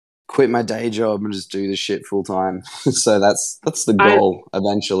just quit my day job and just do this shit full time. So that's the I, goal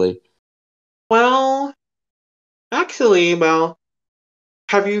eventually. well, actually,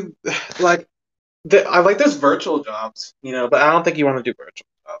 have you like I like there's virtual jobs, but I don't think you want to do virtual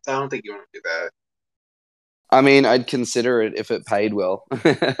jobs. I don't think you want to do that. I mean, I'd consider it if it paid well.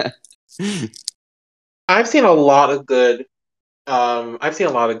 I've seen a lot of good I've seen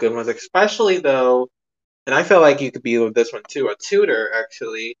a lot of good ones, especially though, and I feel like you could be with this one too, a tutor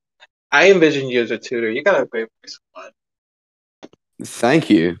actually. I envision you as a tutor. You got a great voice for one. Thank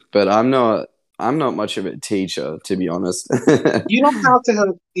you, but I'm not much of a teacher, to be honest. You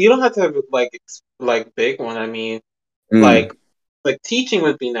don't have to have like big one. I mean, like Mm, teaching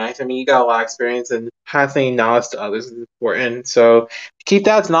would be nice. I mean, you got a lot of experience and passing knowledge to others is important. So keep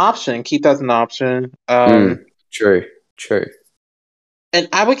that as an option. Keep that as an option. true, true. And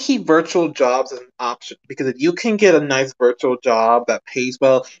I would keep virtual jobs as an option because if you can get a nice virtual job that pays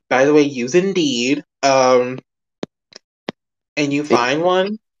well, by the way, use Indeed, and you It, find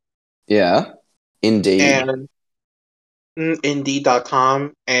one, yeah, indeed. and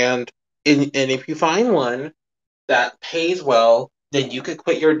Indeed.com, and if you find one that pays well, then you could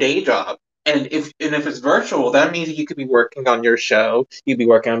quit your day job. And if it's virtual, that means that you could be working on your show, you'd be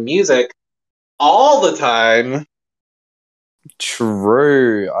working on music all the time.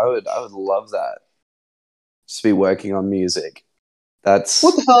 True. I would love that. Just be working on music. What the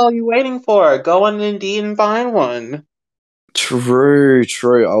That's hell are you waiting for? Go on Indeed and find one. true,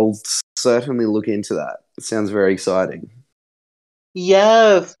 true. I'll certainly look into that. It sounds very exciting.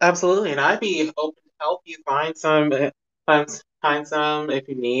 Yes, absolutely. And I'd be open to help you find some if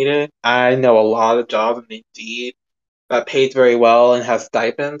you need it. I know a lot of jobs on Indeed that pays very well and has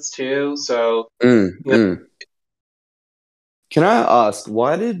stipends too. So, Mm, you know, mm. Can I ask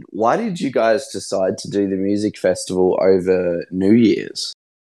why did you guys decide to do the music festival over New Year's?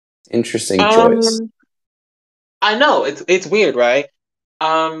 Interesting choice. um, I know it's weird, right?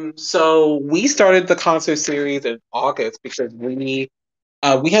 So we started the concert series in August because we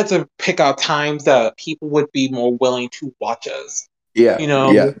had to pick out times that people would be more willing to watch us. Yeah, You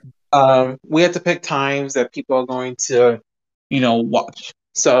yeah. know, we had to pick times that people are going to, watch.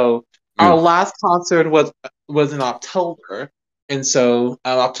 So our Mm. last concert was in October, and so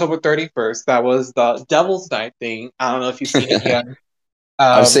October 31st, that was the Devil's Night thing. I don't know if you've seen it yet.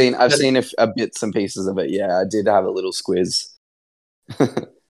 I've But seen a bits and pieces of it. Yeah, I did have a little squiz.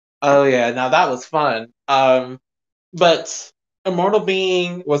 oh yeah, now that was fun. But Immortal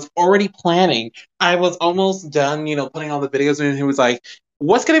Being was already planning. I was almost done, putting all the videos in. And he was like,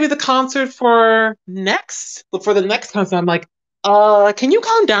 "What's gonna be the concert for next? For the next concert?" I'm like, can you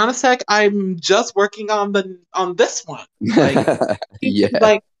calm down a sec? I'm just working on this one." Like, Yeah,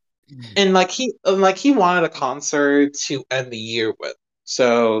 like, and he wanted a concert to end the year with.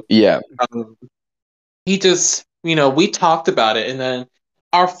 So yeah. um, he just, we talked about it, and then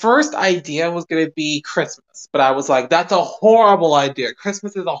our first idea was going to be Christmas, but I was like, that's a horrible idea.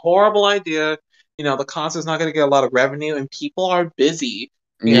 Christmas is a horrible idea. The concert's not going to get a lot of revenue, and people are busy.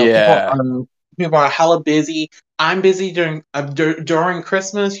 You know, people Yeah. are people are hella busy. I'm busy during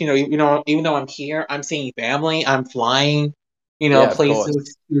Christmas. Even though I'm here, I'm seeing family. I'm flying, Yeah, of course.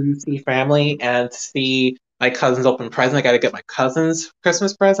 places to see family and to see my cousin's open present. I got to get my cousin's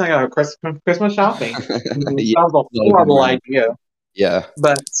Christmas present. I got a Christmas shopping. Yeah, That was a a lot of good horrible moments. idea. Yeah.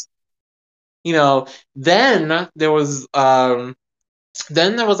 But you know, then there was um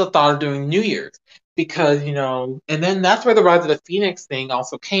then there was a thought of doing New Year's because and then that's where the Rise of the Phoenix thing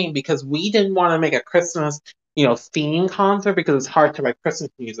also came because we didn't want to make a Christmas theme concert because it's hard to write Christmas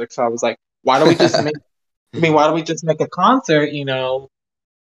music. So I was like, why don't we just make? I mean, why don't we just make a concert? Ending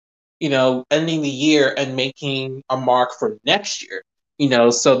the year and making a mark for next year.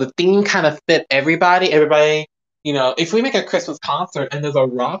 So the theme kind of fit everybody. Everybody, if we make a Christmas concert and there's a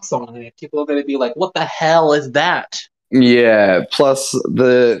rock song in it, people are going to be like, "What the hell is that?" Yeah. Plus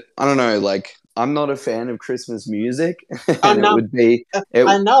I don't know, like I'm not a fan of Christmas music, and I'm it not. would be it.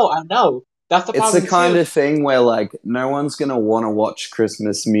 I know. That's the It's the problem kind too. of thing where like no one's gonna want to watch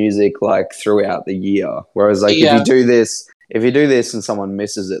Christmas music like throughout the year. Whereas like Yeah, if you do this and someone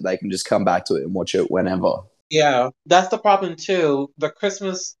misses it, they can just come back to it and watch it whenever. yeah, that's the problem too. The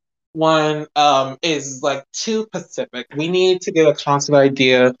Christmas. one is like too Pacific. We need to get a concept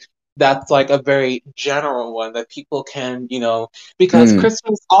idea that's like a very general one that people can, because Mm,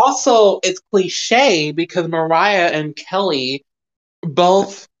 Christmas also it's cliche because Mariah and Kelly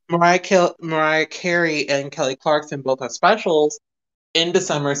both Mariah Carey and Kelly Clarkson both have specials in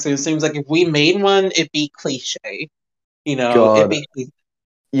December, so it seems like if we made one, it'd be cliche. God,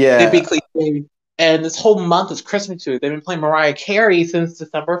 It'd be yeah, cliche. And this whole month is Christmas too. They've been playing Mariah Carey since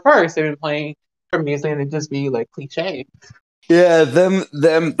December 1st. They've been playing her music and it just be like cliche. yeah.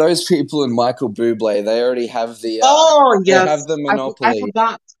 Those people and Michael Bublé, they already have Oh they yes, have the I monopoly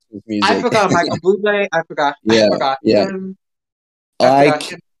forgot. of I music. forgot Michael Bublé. I Yeah, forgot yeah. him. I I forgot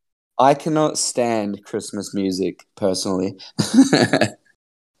c- him. I cannot stand Christmas music personally.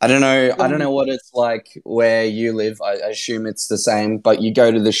 I don't know what it's like where you live. I assume it's the same, but you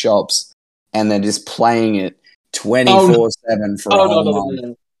go to the shops and they're just playing it Oh, 24/7 for a oh no whole no no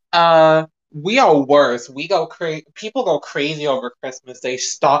month. no. We are worse. We go crazy. People go crazy over Christmas. They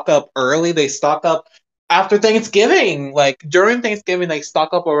stock up early. They stock up after Thanksgiving. Like during Thanksgiving, they stock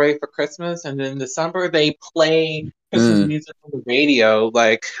up already for Christmas, and then in December they play Christmas Mm. music on the radio.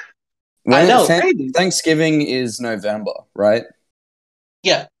 Like I When it know, crazy. Thanksgiving is November, right?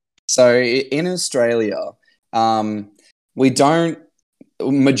 Yeah. So in Australia, um, we don't.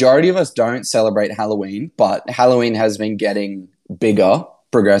 Majority of us don't celebrate Halloween, but Halloween has been getting bigger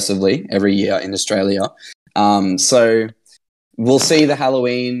progressively every year in Australia. So we'll see the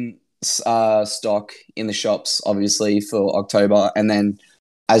Halloween stock in the shops, obviously, for October. And then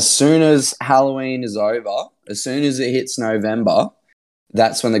as soon as Halloween is over, as soon as it hits November,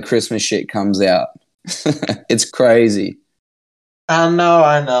 that's when the Christmas shit comes out. It's crazy. I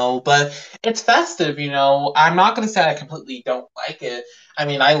know, but it's festive, I'm not gonna say I completely don't like it. I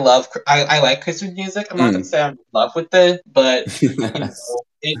mean, I like Christmas music. I'm not gonna Mm. say I'm in love with it, but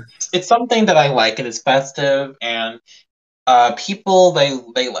it's something that I like. It is festive, and people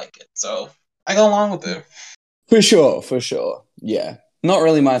they like it, so I go along with it. For sure, for sure. Yeah. Not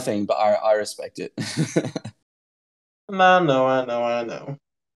really my thing, but I respect it. No, no, I know,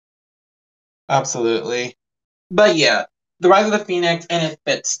 absolutely. But yeah, the Rise of the Phoenix, and it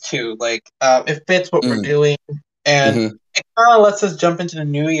fits too. Like, it fits what we're Mm. doing, and Hmm. it kind of lets us jump into the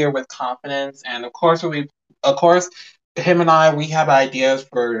new year with confidence. And of course, him and I, we have ideas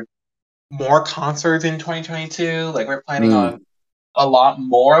for more concerts in 2022. Like, we're planning Mm. on a lot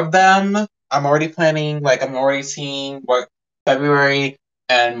more of them. I'm already planning, like, I'm already seeing what February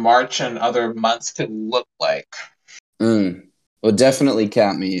and March and other months could look like. Mm. Well, definitely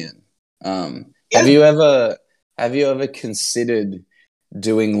count me in. Um, have Yeah. you ever have you ever considered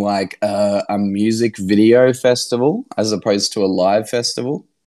doing like a music video festival as opposed to a live festival?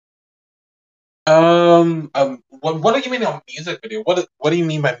 What do you mean on music video? What do you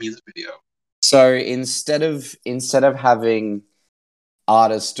mean by music video? So instead of having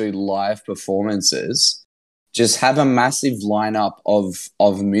artists do live performances, just have a massive lineup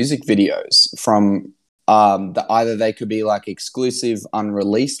of music videos from either they could be like exclusive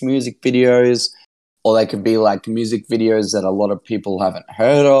unreleased music videos, or they could be like music videos that a lot of people haven't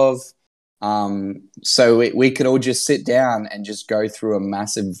heard of. So we could all just sit down and just go through a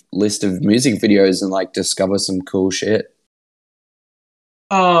massive list of music videos and like discover some cool shit.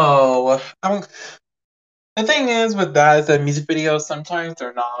 Oh, the thing is with that is that music videos sometimes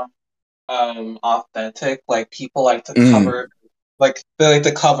they're not authentic. Like people like to Mm, cover, like they like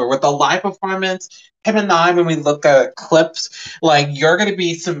to cover with the live performance. Him and I, when we look at clips, like you're gonna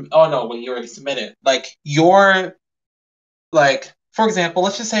be some. Oh no, when you already submitted, like you're like for example,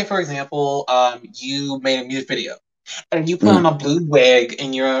 let's just say for example, you made a music video and you put on mm. a blue wig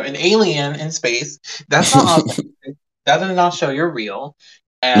and you're an alien in space. That's not authentic. That does not show you're real,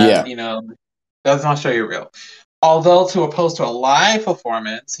 and Yeah, does not show you're real. Although to opposed to a live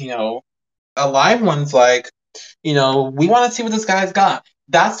performance, a live one's like, we want to see what this guy's got.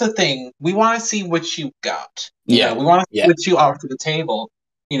 That's the thing. We want to see what you got. yeah, We want to see yeah. what you offer to the table.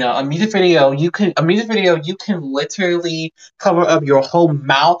 A music video you can literally cover up your whole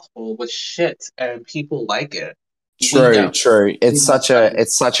mouth full with shit and people like it. We True, don't. true. We don't like it.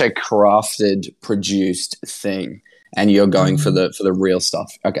 It's such a crafted, produced thing, and you're going Mhm. for the real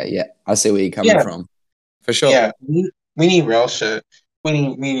stuff. Okay, yeah, I see where you're coming Yeah, from, for sure. yeah. We need real shit. We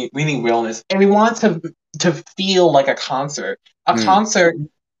need realness. And we want to feel like a concert. A Mm, concert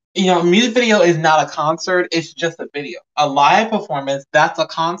a music video is not a concert, it's just a video. A live performance, that's a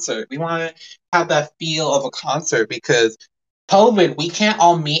concert. We want to have that feel of a concert because COVID, we can't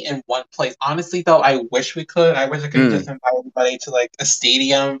all meet in one place. Honestly, though, I wish we could. I wish I could just mm. invite everybody to like a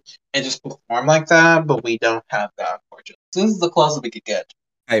stadium and just perform like that, but we don't have that, unfortunately. So this is the closest we could get.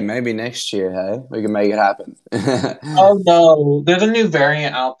 Hey, maybe next year, hey, we can make it happen. Oh no, there's a new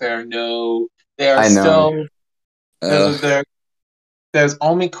variant out there. No, they are I know. still there's a Ugh, there there's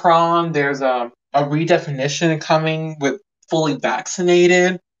Omicron. There's a redefinition coming with fully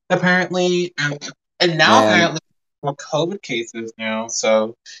vaccinated apparently, and now man, apparently more COVID cases now.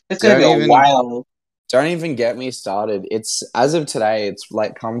 So it's gonna be don't a even while. don't even get me started. It's as of today, it's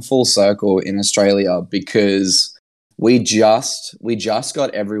like come full circle in Australia because we just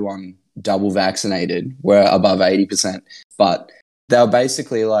got everyone double vaccinated. We're above 80%, but they're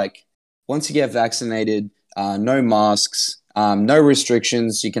basically like once you get vaccinated, no masks, no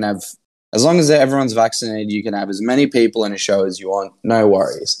restrictions. You can have as long as everyone's vaccinated, you can have as many people in a show as you want, no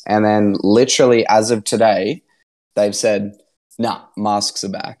worries. And then literally as of today, they've said, "Nah, masks are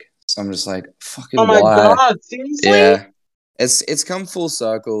back." So I'm just like, Oh fucking my why? God, seriously? Yeah. It's come full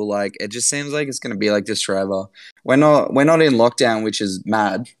circle. Like it just seems like it's gonna be like this forever. We're not in lockdown, which is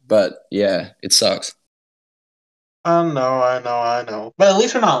mad, but yeah, it sucks. I know. But at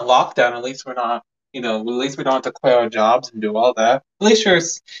least we're not in lockdown. At least we're not, at least we don't have to quit our jobs and do all that.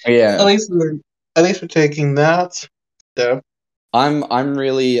 At Yeah. least we're, at least we're taking that step. I'm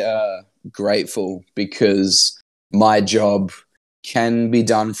really grateful because my job can be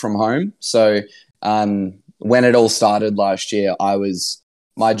done from home. So when it all started last year, I was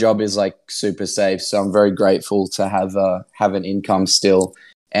my job is like super safe. So I'm very grateful to have an income still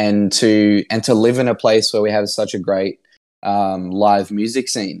and to live in a place where we have such a great live music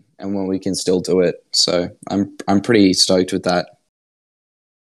scene and when we can still do it. So I'm pretty stoked with that.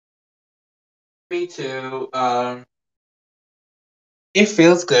 Me too. It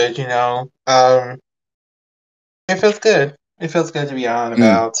feels good, it feels good. It feels good to be on Mm,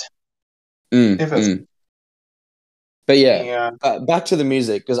 about. It mm, feels, mm. But yeah, yeah. back to the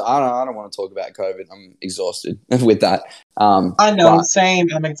music because I don't want to talk about COVID. I'm exhausted with that. I know, But same.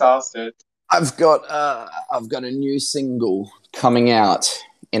 I'm exhausted. I've got a new single coming out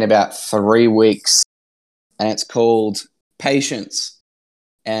in about 3 weeks, and it's called Patience,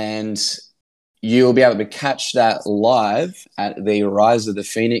 and you'll be able to catch that live at the Rise of the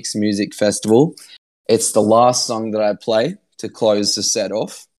Phoenix Music Festival. It's the last song that I play to close the set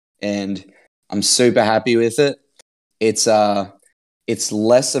off, and I'm super happy with it. It's it's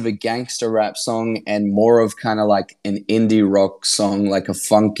less of a gangster rap song and more of kind of like an indie rock song, like a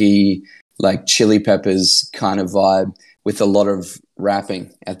funky, like Chili Peppers kind of vibe with a lot of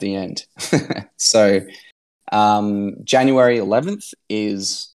rapping at the end. So January 11th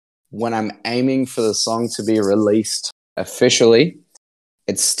is when I'm aiming for the song to be released officially.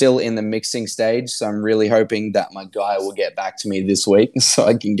 It's still in the mixing stage, so I'm really hoping that my guy will get back to me this week so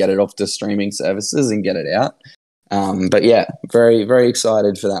I can get it off to streaming services and get it out. But yeah, very, very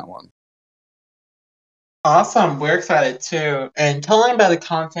excited for that one. Awesome. We're excited too. And tell me about the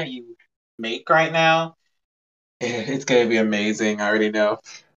content you make right now. It's gonna be amazing. I already know.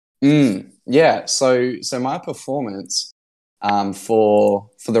 Yeah, so my performance for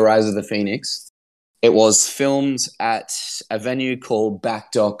the Rise of the Phoenix, it was filmed at a venue called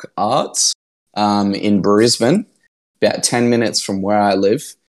Backdock Arts in Brisbane, about 10 minutes from where I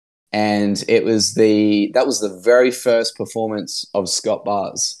live. And that was the very first performance of Scott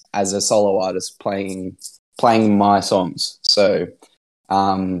Bars as a solo artist playing my songs. So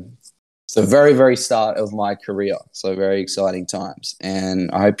it's the very, very start of my career. So very exciting times.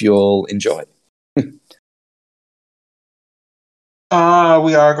 And I hope you all enjoy.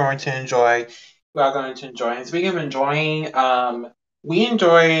 We are going to enjoy. We are going to enjoy. And speaking of enjoying, we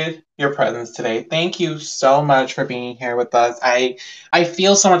enjoyed your presence today. Thank you so much for being here with us. I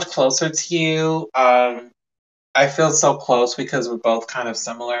feel so much closer to you. I feel so close because we're both kind of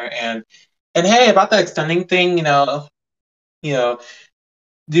similar. And hey, about the extending thing, you know,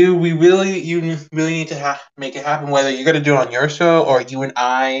 do we really you really need to make it happen? Whether you're gonna do it on your show or you and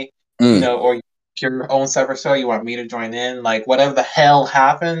I, Mm, or your own separate show, you want me to join in, like whatever the hell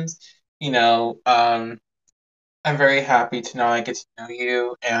happens, you know. I'm very happy to know I get to know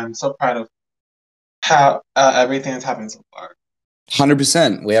you, and so proud of how everything that's happened so far.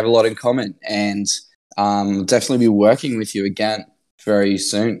 100%. We have a lot in common. And definitely be working with you again very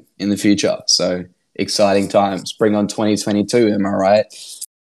soon in the future. So exciting times. Bring on 2022. Am I right?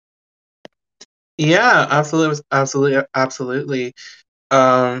 Yeah, absolutely, absolutely, absolutely.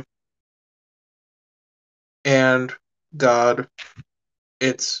 Um, and God,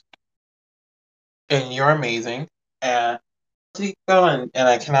 it's and you're amazing. And keep going, and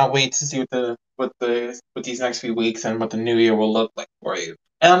I cannot wait to see what these next few weeks and what the new year will look like for you.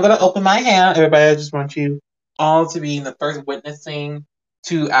 And I'm gonna open my hand, everybody. I just want you all to be the first witnessing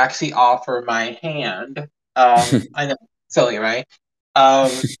to actually offer my hand. I know, silly, right?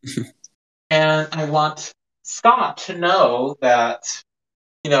 Um, and I want Scott to know that,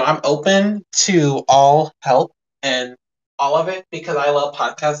 I'm open to all help and all of it because I love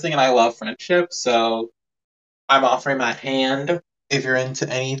podcasting and I love friendship. So I'm offering my hand if you're into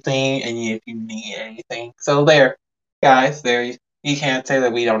anything and if you need anything. So there, guys, there you can't say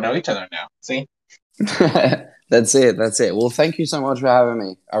that we don't know each other now. See? That's it. That's it. Well, thank you so much for having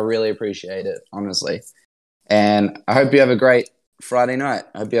me. I really appreciate it, honestly. And I hope you have a great Friday night.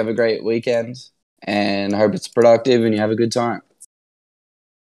 I hope you have a great weekend and I hope it's productive and you have a good time.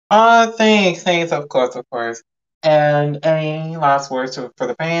 Thanks, of course, of course. And any last words for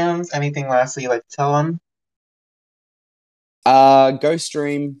the fans? Anything lastly you'd like to tell them? Go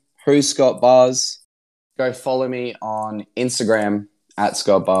stream Who's Scott Bars. Go follow me on Instagram at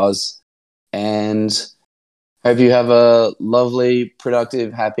Scott Bars. And hope you have a lovely,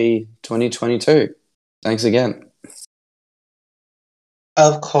 productive, happy 2022. Thanks again.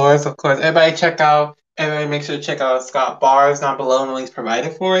 Of course, of course. Everybody make sure to check out Scott Bars down below in the links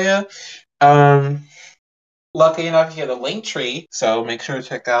provided for you. Um, Lucky enough, he had a link tree, so make sure to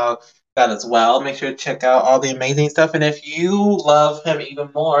check out that as well. Make sure to check out all the amazing stuff. And if you love him even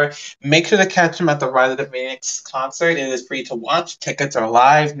more, make sure to catch him at the Rise of the Phoenix concert. It is free to watch. Tickets are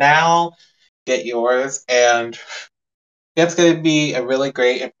live now. Get yours. And it's going to be a really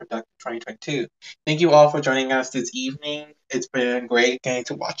great and productive 2022. Thank you all for joining us this evening. It's been great getting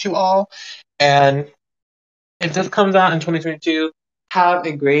to watch you all. And if this comes out in 2022, have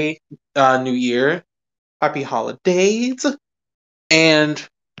a great new year. Happy holidays. And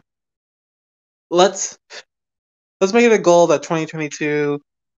let's make it a goal that 2022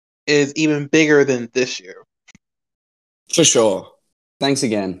 is even bigger than this year. For sure. Thanks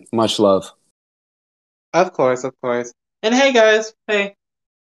again. Much love. Of course, of course. And hey guys, hey,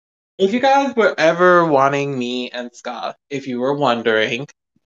 if you guys were ever wanting me and Scott, if you were wondering,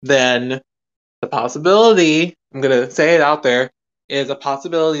 then the possibility, I'm going to say it out there, is a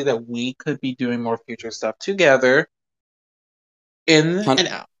possibility that we could be doing more future stuff together in and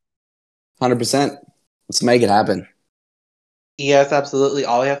out. 100%. Let's make it happen. Yes, absolutely.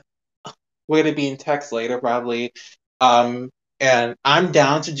 We're going to be in text later, probably. And I'm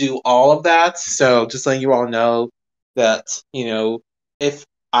down to do all of that. So just letting you all know that, if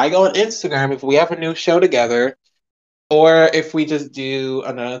I go on Instagram, if we have a new show together, or if we just do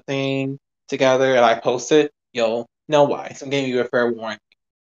another thing together and I post it, you'll know why. So I'm giving you a fair warning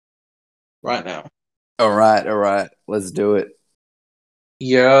right now. All right. All right. Let's do it.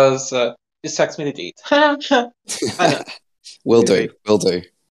 Yes, just text me the dates. I know. Will do. Will do.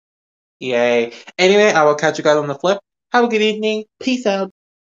 Yay. Anyway, I will catch you guys on the flip. Have a good evening. Peace out.